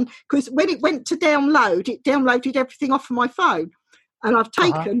done, because when it went to download, it downloaded everything off of my phone, and I've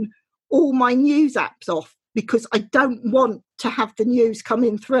taken all my news apps off because I don't want to have the news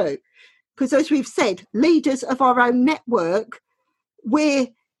coming through. Because as we've said, leaders of our own network, we're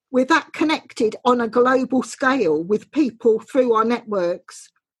that connected on a global scale with people through our networks.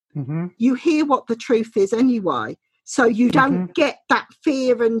 Mm-hmm. You hear what the truth is anyway. So you don't get that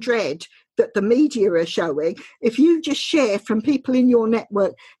fear and dread that the media are showing. If you just share from people in your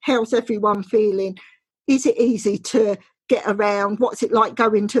network, how's everyone feeling? Is it easy to get around? What's it like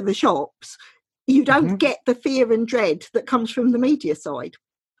going to the shops? You don't get the fear and dread that comes from the media side.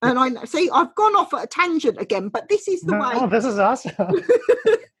 And I see I've gone off at a tangent again, but this is the way. Oh, this is awesome.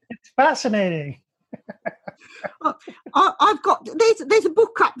 It's fascinating. I've got there's a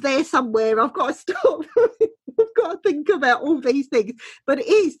book up there somewhere. I've got to stop. I've got to think about all these things. But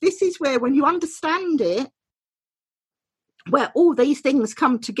this is where when you understand it, where all these things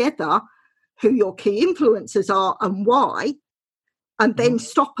come together, who your key influencers are and why. And then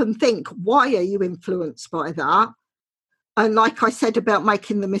stop and think, why are you influenced by that? And like I said about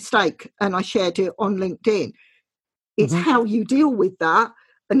making the mistake, and I shared it on LinkedIn, it's how you deal with that.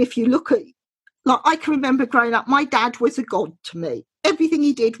 And if you look at, like I can remember growing up, my dad was a god to me. Everything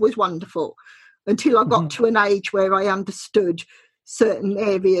he did was wonderful until I got to an age where I understood certain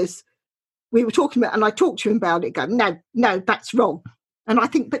areas we were talking about. And I talked to him about it, going, no, that's wrong. And I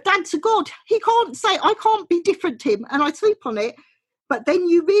think, but Dad's a god. He can't say, I can't be different to him. And I sleep on it. But then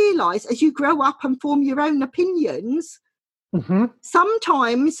you realise as you grow up and form your own opinions,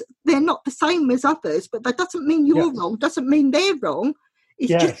 sometimes they're not the same as others, but that doesn't mean you're wrong, doesn't mean they're wrong.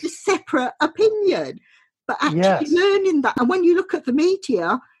 It's just a separate opinion. But actually learning that, and when you look at the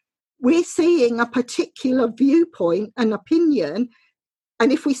media, we're seeing a particular viewpoint and opinion,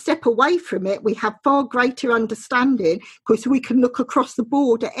 and if we step away from it, we have far greater understanding because we can look across the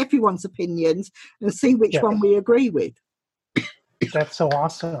board at everyone's opinions and see which one we agree with. That's so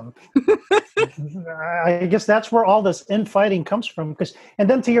awesome. I guess that's where all this infighting comes from. And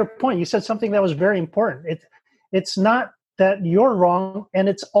then to your point, you said something that was very important. It's not that you're wrong, and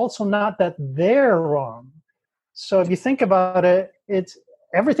it's also not that they're wrong. So if you think about it,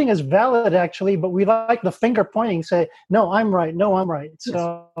 everything is valid actually, but we like the finger pointing, say, no, I'm right. No, I'm right.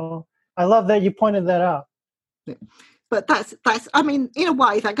 So I love that you pointed that out. But that's, I mean, in a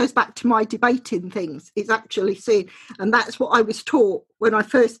way, that goes back to my debating things. It's actually seen, and that's what I was taught when I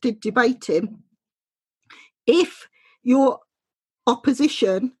first did debating. If your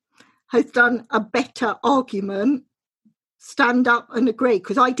opposition has done a better argument, stand up and agree.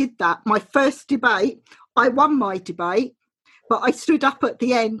 Because I did that. My first debate, I won my debate, but I stood up at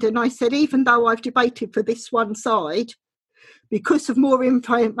the end and I said, even though I've debated for this one side, because of more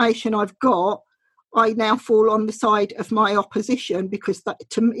information I've got, I now fall on the side of my opposition because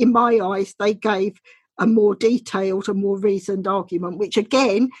in my eyes, they gave a more detailed and more reasoned argument, which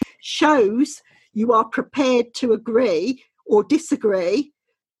again shows you are prepared to agree or disagree,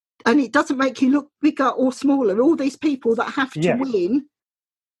 and it doesn't make you look bigger or smaller. All these people that have to win,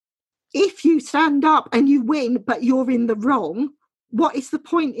 if you stand up and you win but you're in the wrong, what is the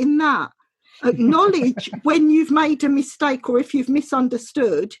point in that? Acknowledge when you've made a mistake or if you've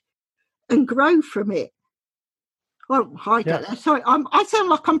misunderstood and grow from it. Well, I don't know. Sorry, I sound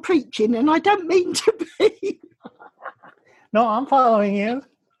like I'm preaching, and I don't mean to be. No, I'm following you.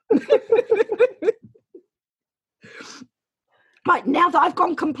 Right, now that I've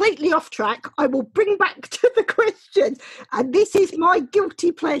gone completely off track, I will bring back to the questions. And this is my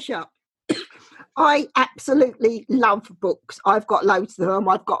guilty pleasure. I absolutely love books. I've got loads of them.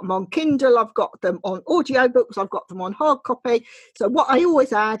 I've got them on Kindle. I've got them on audiobooks. I've got them on hard copy. So what I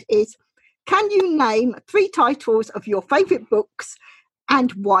always add is, can you name 3 titles of your favourite books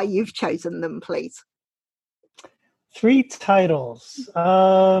and why you've chosen them, please? 3 titles.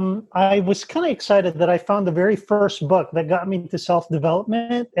 I was kind of excited that I found the very first book that got me into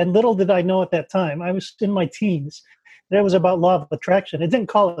self-development. And little did I know at that time, I was in my teens, that it was about law of attraction. It didn't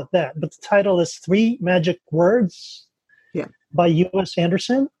call it that, but the title is 3 Magic Words by U.S.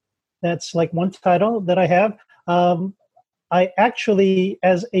 Anderson. That's like one title that I have. I actually,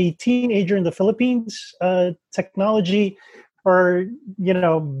 as a teenager in the Philippines, technology, or,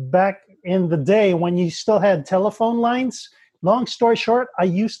 back in the day when you still had telephone lines, long story short, I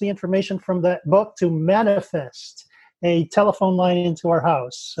used the information from that book to manifest a telephone line into our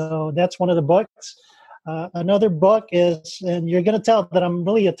house. So that's one of the books. Another book is, and you're going to tell that I'm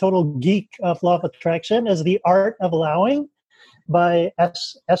really a total geek of law of attraction, is The Art of Allowing by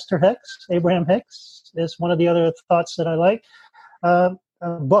Esther Hicks. Abraham Hicks is one of the other thoughts that I like.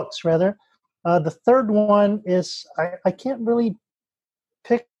 Books, rather. The third one is, I can't really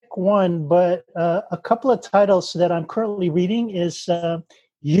pick one, but a couple of titles that I'm currently reading is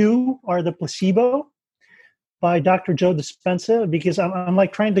You Are the Placebo by Dr. Joe Dispenza, because I'm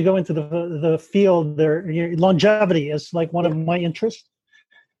like trying to go into the field there. Longevity is like one of my interests.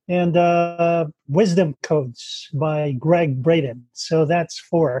 And Wisdom Codes by Greg Braden. So that's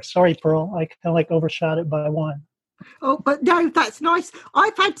 4. Sorry, Pearl, I kind of like overshot it by 1. Oh, but no, that's nice.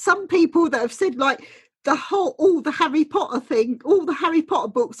 I've had some people that have said like all the Harry Potter thing, all the Harry Potter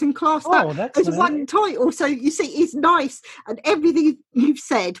books in class that as one title. So you see, it's nice, and everything you've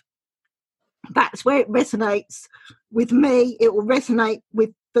said, that's where it resonates with me. It will resonate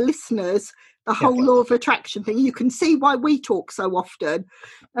with the listeners. The whole law of attraction thing. You can see why we talk so often.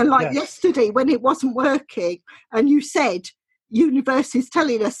 And like yesterday when it wasn't working, and you said universe is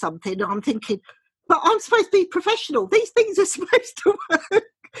telling us something, and I'm thinking, but I'm supposed to be professional. These things are supposed to work.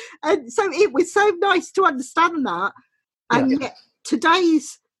 And so it was so nice to understand that. And yet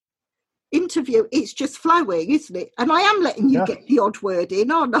today's interview, it's just flowing, isn't it? And I am letting you get the odd word in,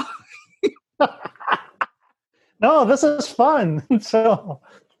 aren't I? No, this is fun. So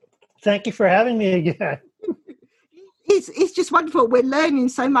thank you for having me again. It's just wonderful. We're learning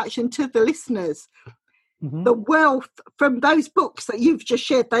so much, and to the listeners, the wealth from those books that you've just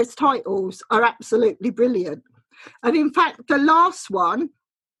shared, those titles are absolutely brilliant. And in fact, the last one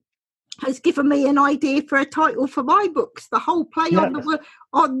has given me an idea for a title for my books, the whole play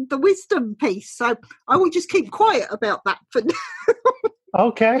on the wisdom piece. So I will just keep quiet about that for now.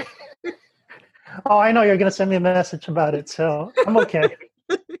 Okay. Oh, I know you're going to send me a message about it, so I'm okay.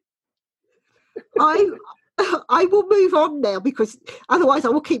 I will move on now, because otherwise I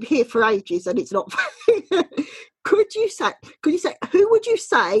will keep here for ages, and it's not. Could you say who would you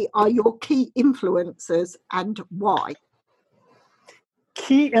say are your key influencers and why?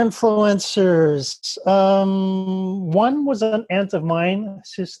 Key influencers. One was an aunt of mine,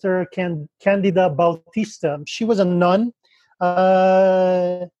 Sister Candida Bautista. She was a nun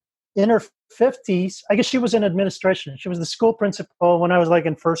in her 50s. I guess she was in administration. She was the school principal when I was like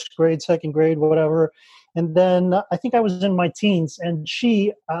in first grade, second grade, whatever. And then I think I was in my teens, and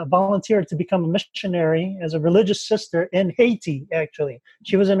she volunteered to become a missionary as a religious sister in Haiti, actually.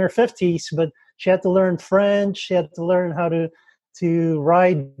 She was in her 50s, but she had to learn French. She had to learn how to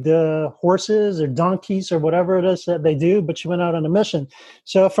ride the horses or donkeys or whatever it is that they do, but she went out on a mission.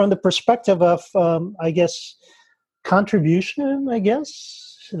 So from the perspective of, I guess, contribution, I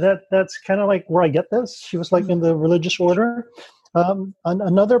guess, that's kind of like where I get this. She was like in the religious order.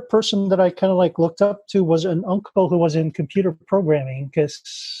 Another person that I kind of like looked up to was an uncle who was in computer programming,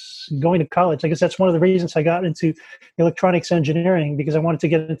 because going to college, I guess that's one of the reasons I got into electronics engineering, because I wanted to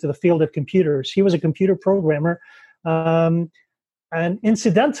get into the field of computers. He was a computer programmer. And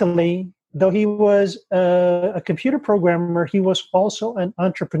incidentally, though he was a computer programmer, he was also an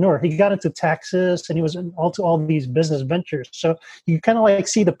entrepreneur. He got into taxes, and he was into all these business ventures. So you kind of like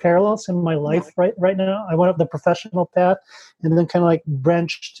see the parallels in my life right now. I went up the professional path, and then kind of like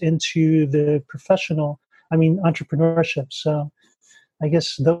branched into the entrepreneurship. So I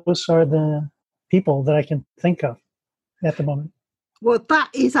guess those are the people that I can think of at the moment. Well, that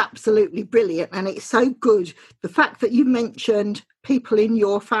is absolutely brilliant. And it's so good. The fact that you mentioned people in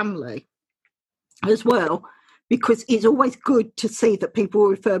your family as well, because it's always good to see that people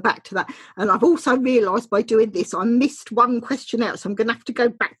refer back to that. And I've also realised by doing this, I missed one question out. So I'm going to have to go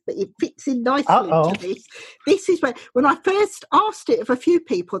back, but it fits in nicely into this. This is when I first asked it of a few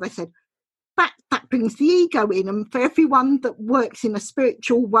people, they said, that brings the ego in, and for everyone that works in a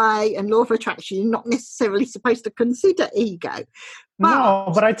spiritual way and law of attraction, you're not necessarily supposed to consider ego.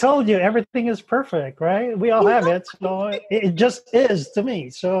 But I told you everything is perfect, right? We all have it, so it just is to me.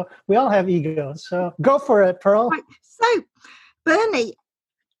 So we all have egos. So go for it, Pearl. Right. So, Bernie,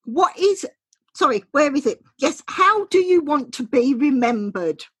 where is it? Yes, how do you want to be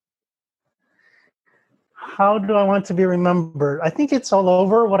remembered? How do I want to be remembered? I think it's all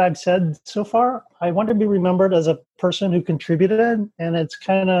over what I've said so far. I want to be remembered as a person who contributed, and it's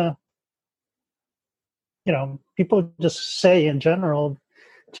kind of, people just say in general,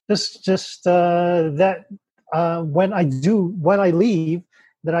 that when I leave,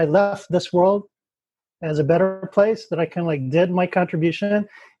 that I left this world as a better place, that I kind of like did my contribution.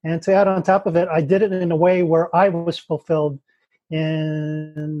 And to add on top of it, I did it in a way where I was fulfilled.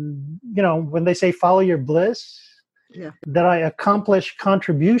 And, when they say follow your bliss, that I accomplish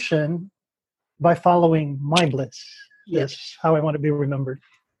contribution by following my bliss. That's how I want to be remembered.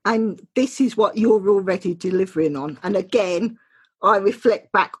 And this is what you're already delivering on. And again, I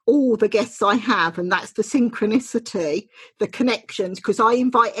reflect back all the guests I have, and that's the synchronicity, the connections, because I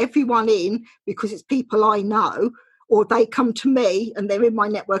invite everyone in because it's people I know, or they come to me and they're in my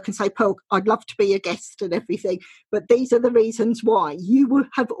network and say, Pearl, I'd love to be a guest and everything. But these are the reasons why. You will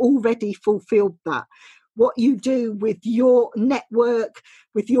have already fulfilled that. What you do with your network,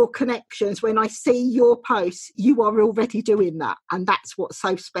 with your connections, when I see your posts, you are already doing that. And that's what's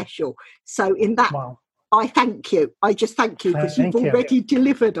so special. So in that, I thank you. I just thank you because you've already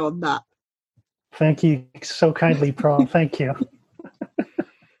delivered on that. Thank you so kindly, Pearl. Thank you.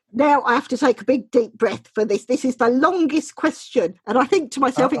 Now I have to take a big deep breath for this. This is the longest question. And I think to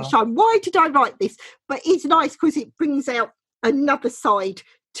myself each time, why did I write this? But it's nice because it brings out another side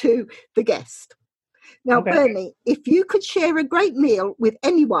to the guest. Now, Bernie, if you could share a great meal with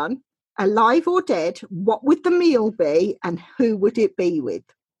anyone, alive or dead, what would the meal be and who would it be with?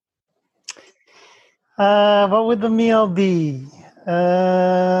 What would the meal be?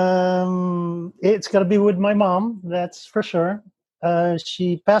 It's going to be with my mom, that's for sure.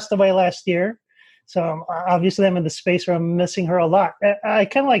 She passed away last year, so obviously I'm in the space where I'm missing her a lot. I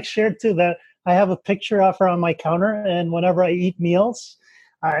kind of like shared too that I have a picture of her on my counter, and whenever I eat meals,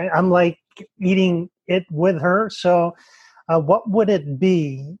 I'm like eating it with her. So what would it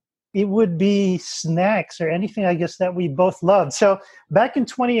be? It would be snacks or anything, I guess, that we both loved. So back in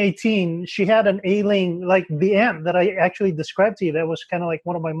 2018, she had an ailing, like the aunt that I actually described to you, that was kind of like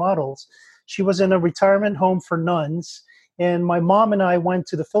one of my models. She was in a retirement home for nuns. And my mom and I went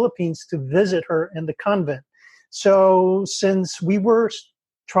to the Philippines to visit her in the convent. So since we were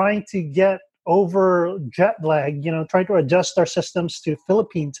trying to get over jet lag, trying to adjust our systems to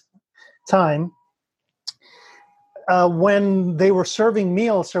Philippine time, when they were serving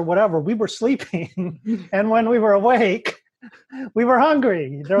meals or whatever, we were sleeping. And when we were awake, we were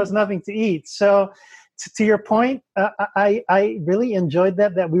hungry. There was nothing to eat. So to your point, I really enjoyed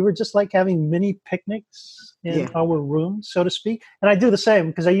that we were just like having mini picnics in our room, so to speak. And I do the same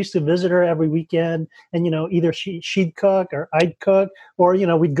because I used to visit her every weekend, and either she'd cook or I'd cook, or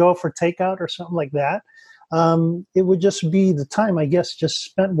we'd go for takeout or something like that. It would just be the time, I guess, just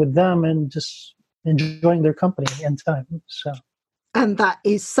spent with them and just enjoying their company and time. So, and that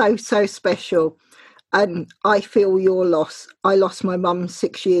is so special. And I feel your loss. I lost my mum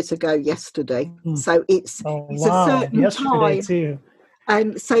 6 years ago yesterday. So it's a certain yesterday time. Too.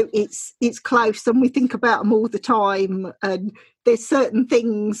 And so it's close, and we think about them all the time. And there's certain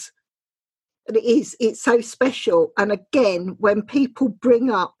things, and it's so special. And again, when people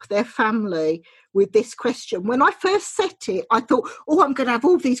bring up their family with this question, when I first set it, I thought, I'm going to have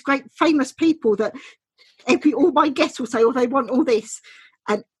all these great famous people that all my guests will say, they want all this.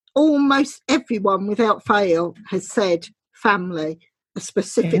 And almost everyone without fail has said family, a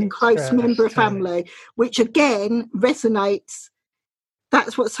specific close member of family, which again resonates.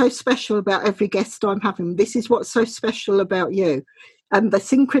 That's what's so special about every guest I'm having. This is what's so special about you. and the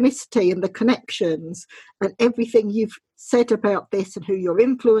synchronicity and the connections and everything you've said about this and who your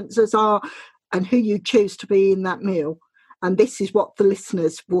influencers are and who you choose to be in that meal. And this is what the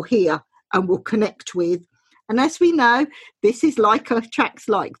listeners will hear and will connect with. And as we know, this is like attracts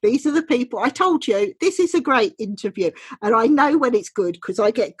like. These are the people. I told you, this is a great interview. And I know when it's good because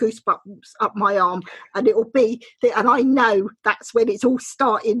I get goosebumps up my arm and it'll be, and I know that's when it's all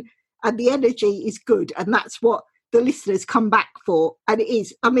starting and the energy is good. And that's what the listeners come back for. And it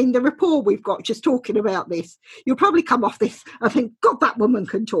is, I mean, the rapport we've got just talking about this, you'll probably come off this and think, God, that woman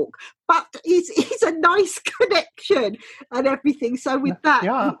can talk. But it's a nice connection and everything. So with that,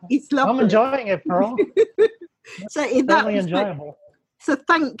 yeah, it's lovely. I'm enjoying it, Pearl. So in that Totally enjoyable. So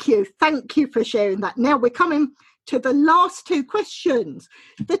thank you for sharing that. Now we're coming to the last two questions.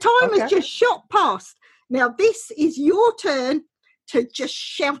 The time has just shot past. Now this is your turn to just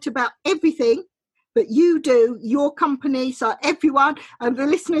shout about everything that you do, your company, so everyone and the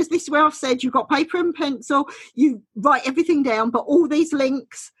listeners. This is where I've said you've got paper and pencil, you write everything down, but all these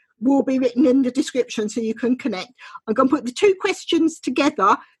links will be written in the description so you can connect. I'm going to put the two questions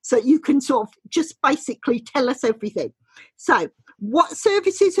together so you can sort of just basically tell us everything. So what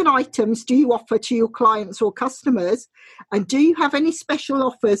services and items do you offer to your clients or customers? And do you have any special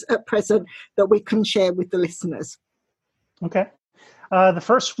offers at present that we can share with the listeners? Okay. The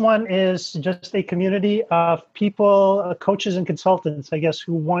first one is just a community of people, coaches and consultants, I guess,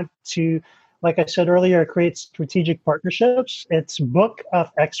 who want to, like I said earlier, create strategic partnerships. It's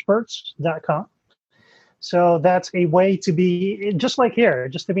bookofexperts.com. So that's a way to be, just like here,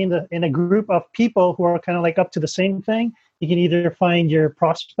 just to be in a group of people who are kind of like up to the same thing. You can either find your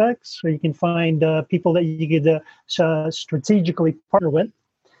prospects or you can find people that you could strategically partner with.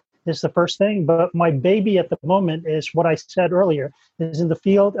 This is the first thing. But my baby at the moment is what I said earlier, is in the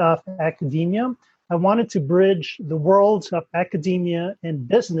field of academia. I wanted to bridge the worlds of academia and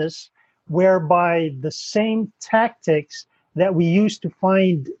business, whereby the same tactics that we use to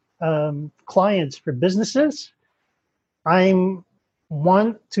find clients for businesses, I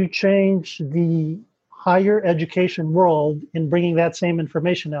want to change the higher education world in bringing that same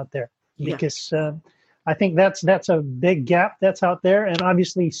information out there, because I think that's a big gap that's out there. And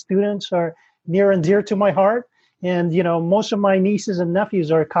obviously students are near and dear to my heart. And, you know, most of my nieces and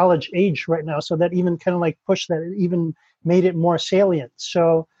nephews are college age right now. So that even kind of like pushed that, it even made it more salient.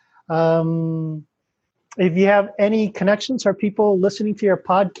 So if you have any connections or people listening to your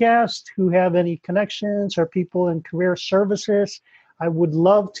podcast who have any connections or people in career services, I would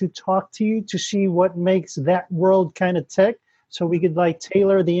love to talk to you to see what makes that world kind of tick so we could like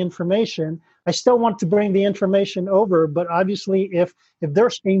tailor the information. I still want to bring the information over, but obviously if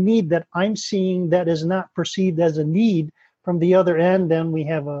there's a need that I'm seeing that is not perceived as a need from the other end, then we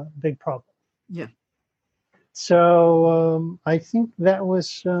have a big problem. Yeah. So I think that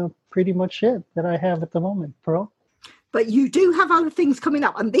was pretty much it that I have at the moment, Pearl. But you do have other things coming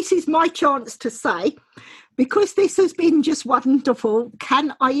up. And this is my chance to say, because this has been just wonderful,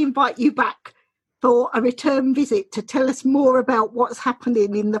 can I invite you back for a return visit to tell us more about what's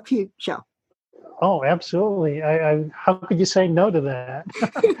happening in the future? Oh, absolutely. I how could you say no to that?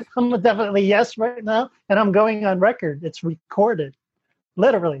 I'm definitely yes right now. And I'm going on record. It's recorded,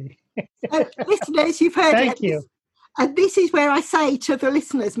 literally. Listeners, you've heard it. Thank you. And this is where I say to the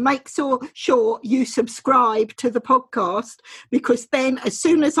listeners, make sure you subscribe to the podcast, because then as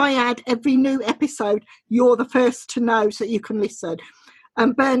soon as I add every new episode, you're the first to know so you can listen.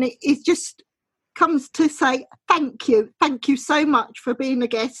 And Bernie, it just comes to say thank you. Thank you so much for being a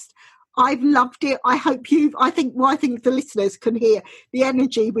guest. I've loved it. I hope I think the listeners can hear the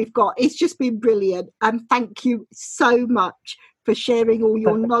energy we've got. It's just been brilliant. And thank you so much for sharing all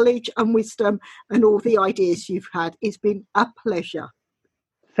your knowledge and wisdom and all the ideas you've had. It's been a pleasure.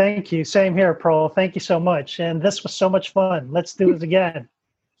 Thank you. Same here, Pearl. Thank you so much. And this was so much fun. Let's do it again.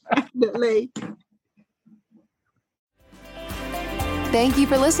 Definitely. Thank you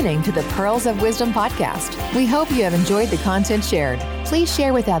for listening to the Pearls of Wisdom podcast. We hope you have enjoyed the content shared. Please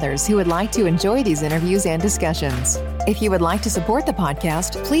share with others who would like to enjoy these interviews and discussions. If you would like to support the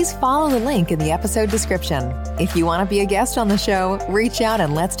podcast, please follow the link in the episode description. If you want to be a guest on the show, reach out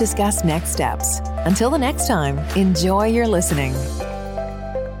and let's discuss next steps. Until the next time, enjoy your listening.